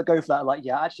kind of people that go for that are like,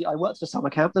 actually, I worked for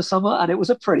summer camp this summer, and it was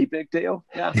a pretty big deal.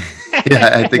 Yeah. Yeah,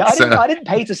 I think so. I didn't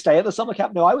pay to stay at the summer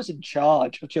camp. No, I was in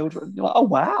charge of children. You're like, oh,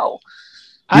 wow.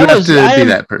 You have to be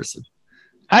that person.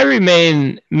 I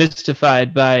remain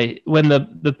mystified by when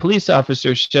the police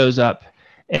officer shows up,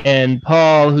 and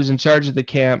Paul, who's in charge of the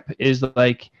camp, is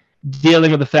like dealing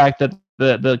with the fact that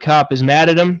the cop is mad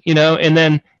at him,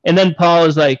 and then Paul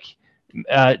is like,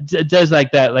 does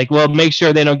like that, like, well, make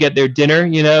sure they don't get their dinner,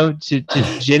 to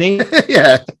Ginny.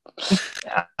 Yeah.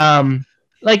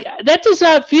 Like, that does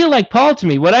not feel like Paul to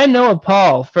me. What I know of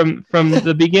Paul from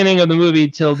the beginning of the movie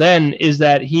till then is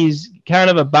that he's kind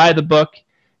of a by the book,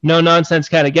 no nonsense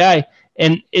kind of guy.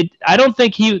 And I don't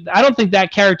think that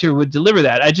character would deliver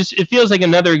that. It feels like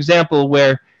another example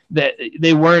where that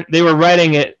they were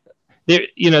writing it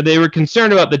they were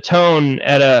concerned about the tone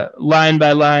at a line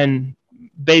by line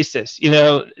basis,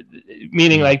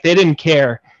 meaning like they didn't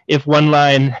care if one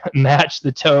line matched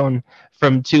the tone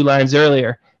from 2 lines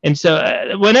earlier. And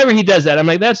so whenever he does that, I'm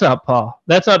like, that's not Paul.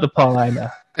 That's not the Paul I know.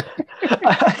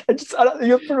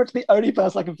 You're pretty much the only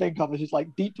person I can think of who's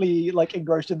like deeply like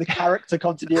engrossed in the character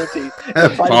continuity in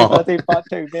Friday the 13th Part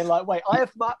 2, being like, wait, I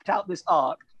have mapped out this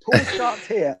arc. Paul starts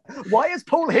here. Why is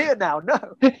Paul here now? No.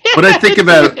 What I think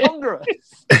about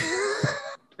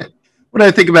what I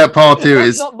think about Paul too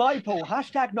is not my Paul.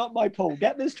 Hashtag not my Paul.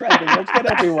 Get this trending. Let's get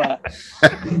everywhere.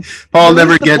 Paul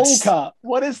never gets Paul cut.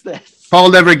 What is this? Paul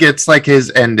never gets like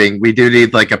his ending. We do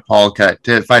need like a Paul cut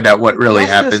to find out what really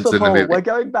happens in the Paul. movie. We're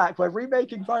going back. We're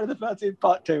remaking Friday the 13th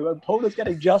Part 2, and Paul is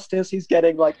getting justice. He's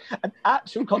getting like an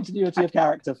actual continuity of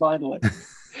character finally.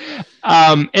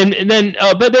 And then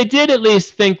but they did at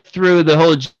least think through the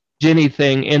whole Ginny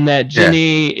thing, in that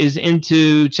Ginny is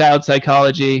into child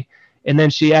psychology, and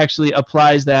then she actually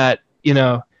applies that,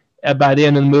 by the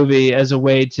end of the movie as a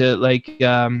way to like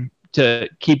to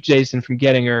keep Jason from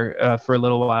getting her for a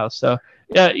little while. So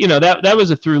that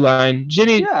was a through line.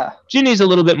 Ginny's a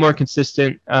little bit more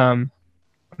consistent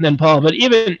than Paul, but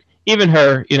even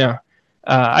her,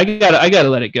 I gotta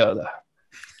let it go though.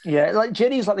 Yeah, like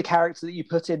Ginny's like the character that you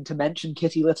put in to mention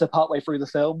Kitty Litter partway through the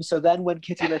film. So then when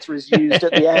Kitty Litter is used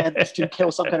at the end to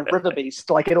kill some kind of river beast,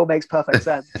 like it all makes perfect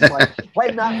sense. Like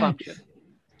playing that function.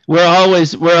 We're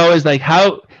always like,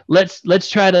 how let's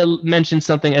try to mention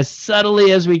something as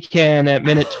subtly as we can at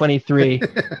minute 23,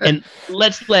 and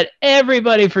let's let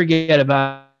everybody forget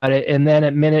about it, and then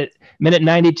at minute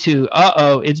 92,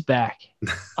 it's back.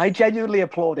 I genuinely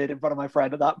applauded in front of my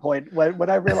friend at that point when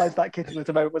I realized that Kitty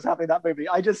Litter moment was happening in that movie.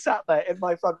 I just sat there in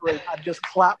my front room and just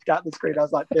clapped at the screen. I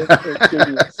was like, this is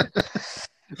genius.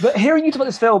 But hearing you talk about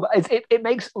this film, it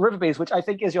makes River Beast, which I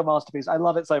think is your masterpiece. I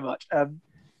love it so much.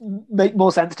 Make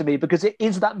more sense to me, because it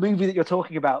is that movie that you're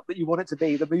talking about that you want it to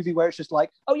be, the movie where it's just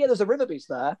like, oh yeah, there's a river beast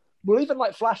there, we'll even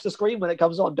like flash the screen when it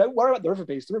comes on, don't worry about the river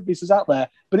beast is out there.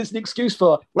 But it's an excuse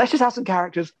for, let's just have some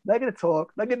characters, they're going to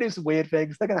talk, they're going to do some weird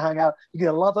things, they're going to hang out, you're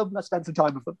going to love them, let's spend some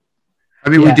time with them. I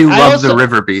mean, we do love the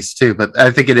river beast too, but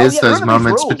I think it is those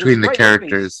moments between the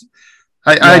characters.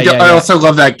 I also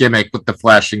love that gimmick with the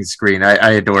flashing screen.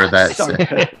 I adore that. So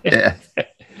yeah.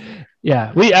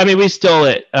 Yeah, we stole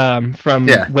it from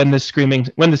when the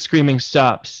screaming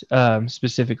stops,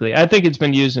 specifically. I think it's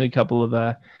been used in a couple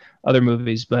of other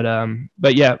movies, but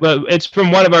yeah, well, it's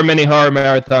from one of our many horror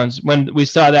marathons. When we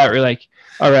saw that, we're like,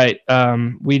 all right,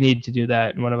 we need to do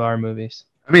that in one of our movies.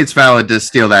 I mean, it's valid to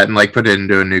steal that and like put it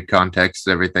into a new context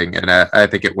and everything, and I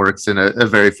think it works in a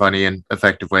very funny and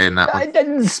effective way in that one.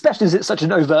 And especially as it's such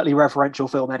an overtly referential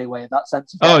film anyway, in that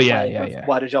sense.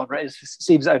 Wider genre, it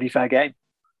seems only fair game.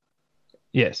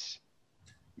 Yes.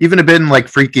 Even a bit like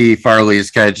Freaky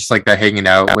Farley's kind of just like the hanging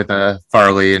out with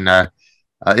Farley, and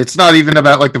it's not even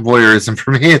about like the voyeurism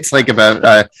for me. It's like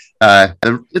about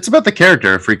it's about the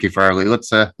character of Freaky Farley.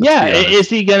 Let's is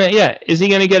he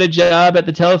gonna get a job at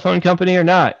the telephone company or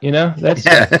not? That's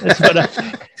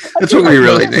that's what we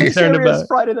really need. Serious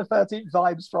Friday the 13th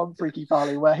vibes from Freaky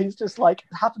Farley, where he's just like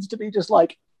happens to be just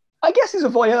like, I guess he's a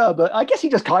voyeur, but I guess he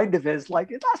just kind of is. Like,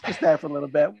 that's just there for a little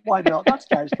bit. Why not? That's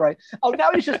Gary's great. Oh,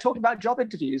 now he's just talking about job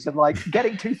interviews and like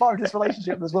getting too far into this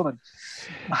relationship with this woman.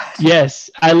 Yes,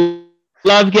 I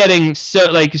love getting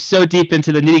so deep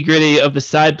into the nitty gritty of the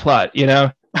side plot.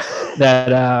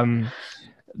 That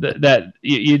that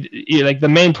you like the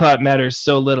main plot matters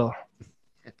so little.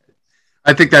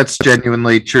 I think that's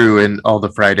genuinely true in all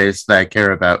the Fridays that I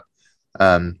care about,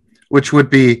 which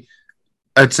would be,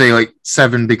 I'd say like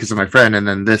 7 because of my friend, and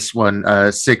then this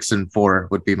one 6 and 4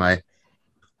 would be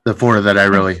the 4 that I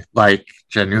really like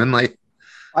genuinely.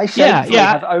 I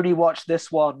have only watched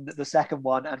this one, the second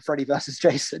one, and Freddy vs.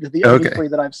 Jason, the only 3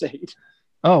 that I've seen.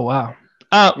 Oh wow!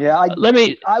 I'll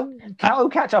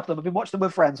catch up with them. I've been watching them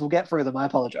with friends. We'll get through them. I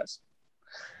apologize.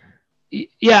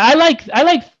 Yeah, I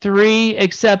like 3,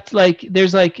 except like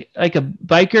there's like a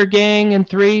biker gang in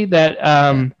 3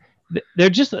 that they're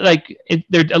just like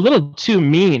they're a little too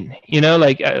mean,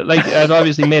 like I've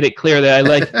obviously made it clear that I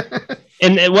like,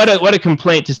 and what a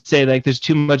complaint to say like there's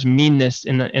too much meanness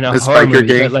in a horror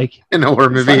movie, but like in a horror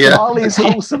movie. Charlie's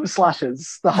wholesome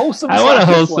slashers, the wholesome. I want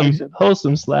a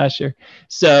wholesome slasher.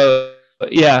 So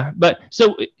yeah, but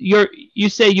so you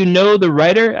say the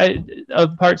writer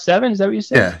of Part 7? Is that what you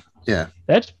said? Yeah.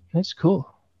 That's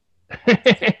cool.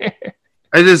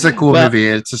 It is a cool movie.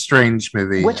 It's a strange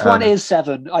movie. Which one is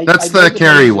 7? That's the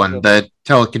Carrie one, the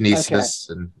telekinesis,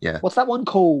 and What's that one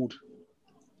called?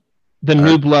 The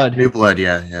New Blood. New Blood,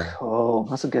 yeah. Oh,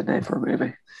 that's a good name for a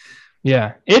movie.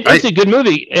 Yeah, it's a good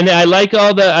movie, and I like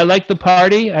the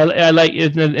party. I like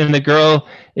it, and the girl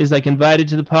is like invited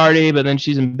to the party, but then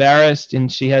she's embarrassed,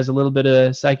 and she has a little bit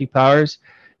of psychic powers.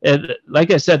 And like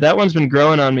I said, that one's been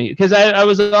growing on me because I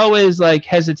was always like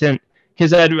hesitant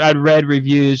because I'd read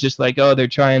reviews just like, oh, they're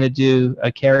trying to do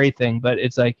a Carrie thing, but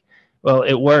it's like, well,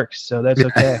 it works, so that's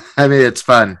okay. I mean, it's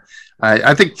fun.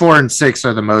 I think 4 and 6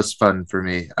 are the most fun for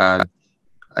me.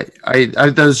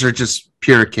 Those are just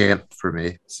pure camp for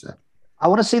me. So. I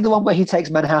want to see the one where he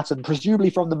takes Manhattan, presumably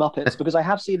from the Muppets, because I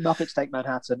have seen Muppets take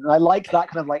Manhattan, and I like that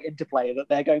kind of like interplay that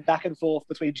they're going back and forth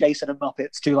between Jason and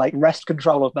Muppets to like wrest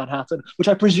control of Manhattan, which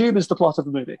I presume is the plot of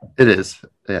the movie. It is,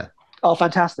 yeah. Oh,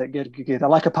 fantastic! Good. I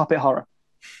like a puppet horror.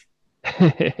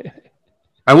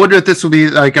 I wonder if this will be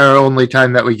like our only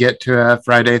time that we get to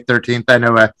Friday 13th. I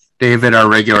know David, our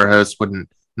regular host, wouldn't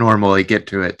normally get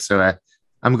to it, so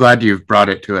I'm glad you've brought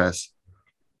it to us.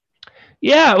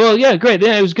 Yeah, well, yeah, great.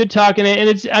 Yeah, it was good talking, and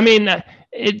it's. I mean,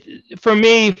 for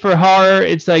me for horror,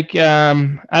 it's like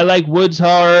I like woods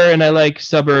horror and I like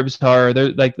suburbs horror.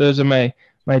 Those are my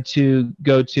two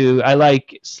go-to. I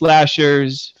like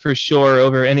slashers for sure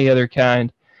over any other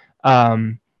kind. How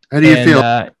do you feel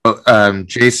about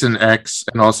Jason X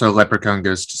and also Leprechaun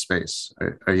Goes to Space?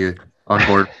 Are you on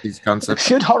board with these concepts?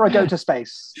 Should horror go to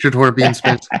space? Should horror be in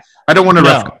space? I don't want to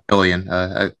reference Alien.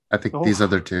 I think these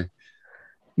other two.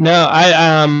 No,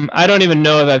 I don't even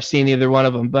know if I've seen either one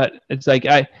of them, but it's like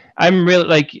I'm really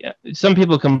like some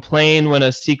people complain when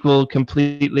a sequel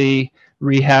completely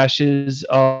rehashes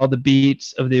all the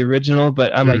beats of the original,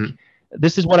 but I'm like,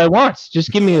 this is what I want.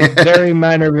 Just give me a very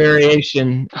minor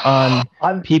variation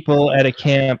on people at a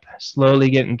camp slowly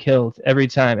getting killed every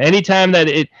time. Anytime that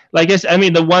I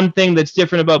mean, the one thing that's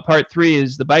different about part 3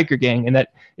 is the biker gang, and that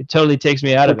it totally takes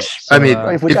me out of it. So, I mean,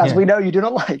 as we know, you do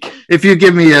not like. If you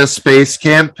give me a space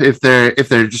camp, if they're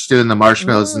just doing the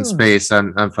marshmallows in space,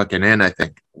 I'm fucking in. I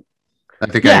think I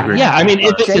agree. Yeah. I mean,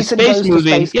 if it's Jason a space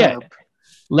movie, camp.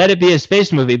 Let it be a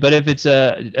space movie. But if it's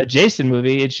a Jason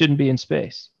movie, it shouldn't be in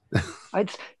space.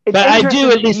 But I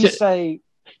do at least say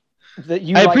that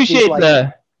you. I appreciate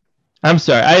I'm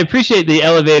sorry. I appreciate the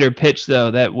elevator pitch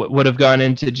though that would have gone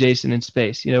into Jason in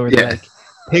space. You know, where they're like,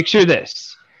 picture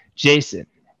this, Jason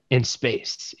in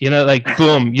space. You know, like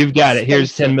boom, you've got it.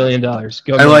 Here's $10 million. Go.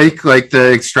 I like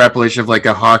the extrapolation of like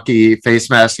a hockey face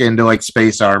mask into like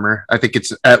space armor. I think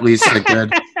it's at least a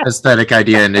good aesthetic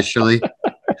idea initially.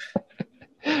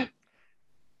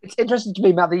 It's interesting to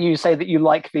me, Matt, that you say that you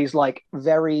like these like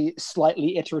very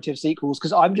slightly iterative sequels,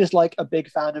 because I'm just like a big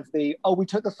fan of we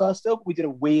took the first film, we did a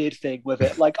weird thing with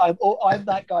it. Like I'm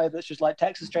that guy that's just like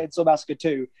Texas Chainsaw Massacre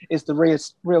 2 is the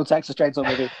real Texas Chainsaw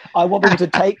movie. I want them to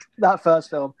take that first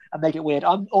film and make it weird.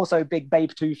 I'm also a big Babe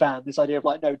 2 fan. This idea of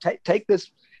like, no, take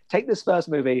this first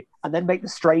movie and then make the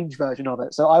strange version of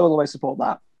it. So I will always support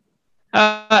that.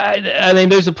 I mean,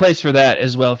 there's a place for that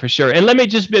as well, for sure. And let me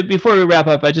just, before we wrap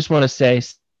up, I just want to say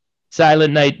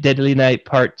Silent Night, Deadly Night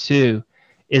Part 2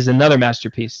 is another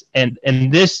masterpiece. And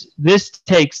this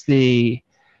takes the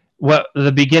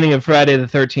beginning of Friday the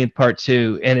 13th Part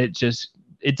 2, and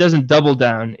it doesn't double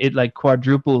down, it like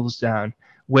quadruples down,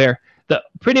 where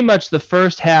pretty much the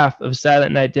first half of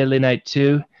Silent Night, Deadly Night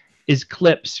 2 is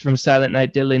clips from Silent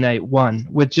Night, Deadly Night 1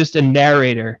 with just a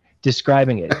narrator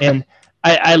describing it. And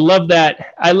I love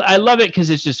that. I love it because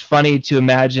it's just funny to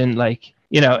imagine, like,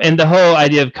 you know, and the whole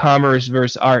idea of commerce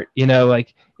versus art, you know,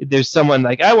 like there's someone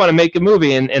like, I want to make a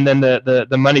movie. And then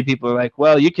the money people are like,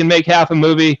 well, you can make half a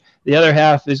movie. The other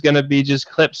half is going to be just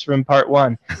clips from part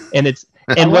 1.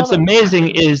 And what's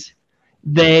amazing is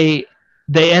they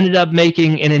ended up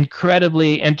making an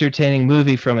incredibly entertaining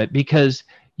movie from it, because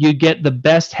you get the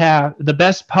best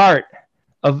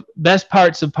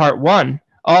parts of part 1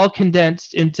 all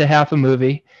condensed into half a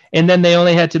movie. And then they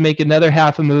only had to make another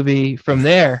half a movie from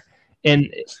there.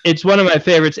 And it's one of my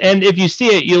favorites. And if you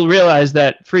see it, you'll realize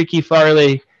that Freaky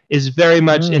Farley is very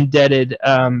much indebted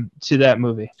to that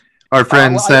movie. Our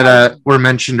friends that were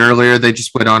mentioned earlier, they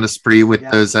just went on a spree with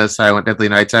those Silent Deadly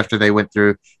Nights after they went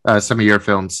through some of your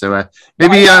films. So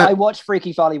maybe I watched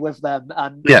Freaky Farley with them,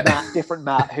 and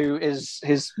Matt, who is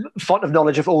his font of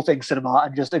knowledge of all things cinema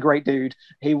and just a great dude.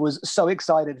 He was so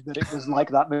excited that it was like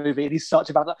that movie, and he's such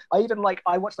a fan.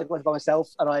 I watched like by myself,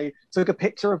 and I took a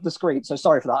picture of the screen. So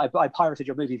sorry for that. I pirated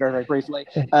your movie very, very briefly.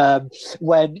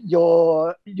 When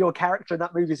your character in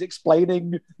that movie is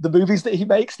explaining the movies that he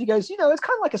makes, and he goes, you know, it's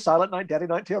kind of like a Silent Night, Deadly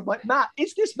Night 2. I'm like, Matt,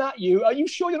 is this Matt you? Are you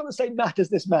sure you're not the same Matt as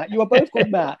this Matt? You are both called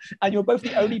Matt, and you're both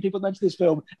the only people mentioned this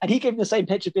film. And he gave me the same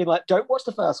picture, being like, don't watch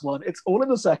the first one. It's all in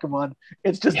the second one.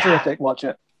 It's just terrific. Watch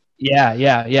it.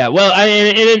 Yeah. Well,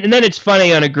 and then it's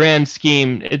funny on a grand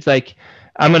scheme. It's like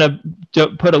I'm going to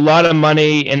put a lot of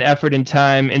money and effort and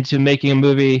time into making a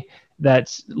movie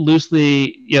that's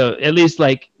loosely, at least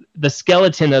like the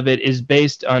skeleton of it is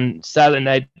based on Silent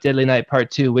Night, Deadly Night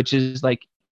Part 2, which is like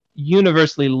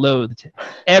universally loathed.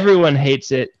 Everyone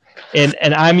hates it. And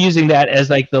I'm using that as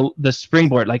like the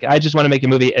springboard. Like, I just want to make a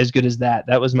movie as good as that.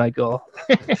 That was my goal.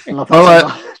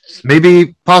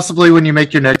 Maybe possibly when you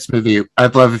make your next movie,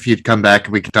 I'd love if you'd come back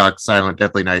and we could talk Silent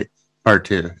Deadly Night Part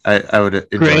 2. I would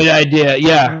enjoy Great that. idea.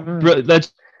 Yeah.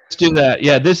 Let's do that.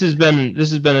 Yeah, this has been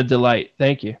a delight.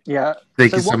 Thank you. Yeah.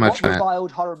 Thank you so much, What Matt.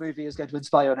 reviled horror movie is going to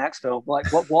inspire your next film?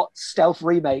 Like, what stealth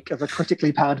remake of a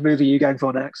critically panned movie are you going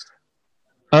for next?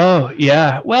 Oh,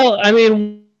 yeah. Well, I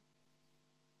mean,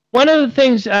 one of the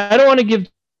things, I don't want to give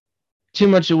too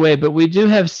much away, but we do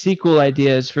have sequel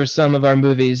ideas for some of our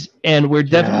movies, and we're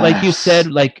definitely, like you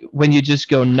said, like when you just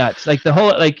go nuts, like the whole,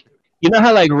 like, you know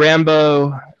how like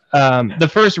Rambo, the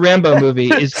first Rambo movie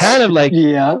is kind of like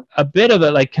a bit of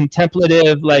a like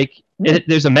contemplative, like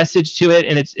there's a message to it,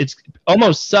 and it's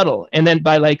almost subtle, and then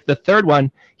by like the third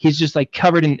one, he's just like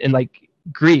covered in like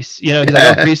grease, he's like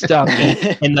all greased up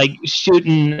and like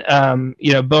shooting bow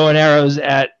and arrows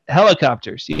at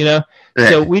helicopters,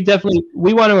 so we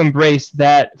want to embrace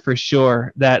that for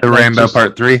sure. That the like, Rambo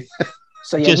Part 3.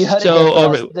 So yeah, you heard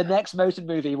it. The next motion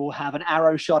movie will have an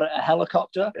arrow shot at a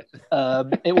helicopter.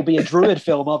 It will be a druid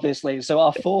film, obviously. So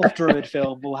our fourth druid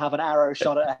film will have an arrow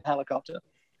shot at a helicopter.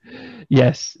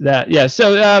 Yes,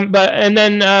 So,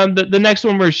 the next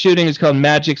one we're shooting is called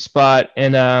Magic Spot,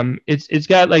 and it's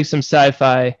got like some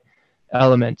sci-fi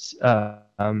elements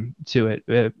to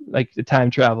it, like the time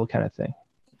travel kind of thing.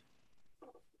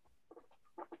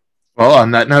 Well,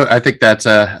 on that note, I think that's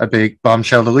a big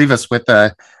bombshell to leave us with.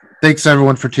 Thanks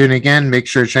everyone for tuning in. Make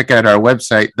sure to check out our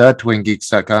website,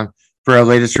 thetwingeeks.com, for our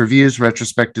latest reviews,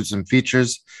 retrospectives, and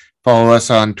features. Follow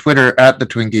us on Twitter at the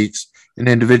Twin Geeks, and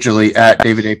individually at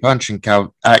David A. Punch and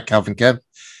at Calvin Kev.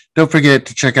 Don't forget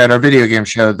to check out our video game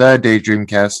show, The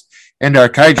Daydreamcast, and our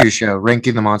kaiju show,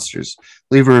 Ranking the Monsters.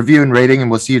 Leave a review and rating, and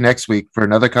we'll see you next week for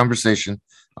another conversation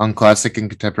on classic and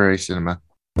contemporary cinema.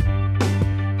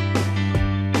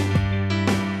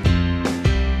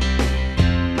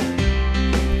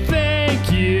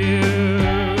 Thank you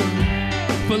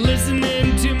for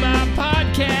listening to my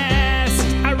podcast.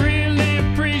 I really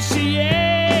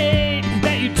appreciate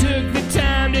that you took the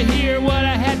time to hear what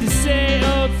I had to say.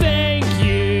 Oh, thank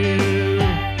you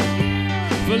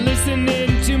for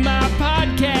listening to my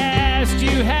podcast.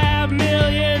 You have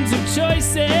millions of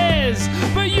choices,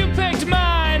 but you picked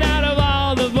mine out of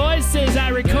all the voices. I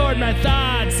record my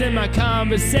thoughts and my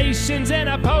conversations, and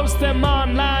I post them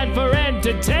online for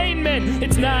entertainment.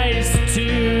 It's nice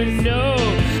to know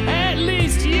at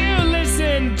least you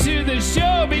listen to the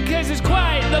show, because it's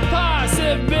quite the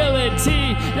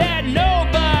possibility that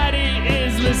nobody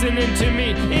is listening to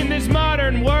me in this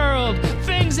modern world.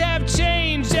 Things have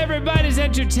changed. Everybody's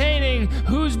entertaining.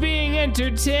 Who's being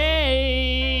entertained?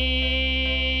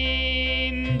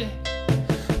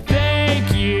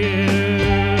 Thank you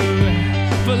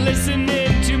for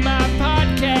listening to my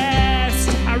podcast.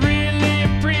 I really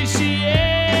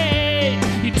appreciate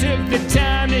you took the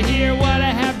time to hear what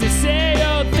I have to say.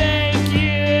 Oh, thank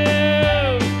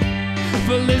you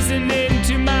for listening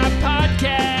to my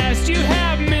podcast. You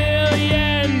have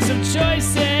millions of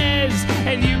choices,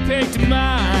 and you picked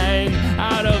mine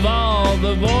out of all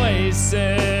the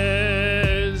voices.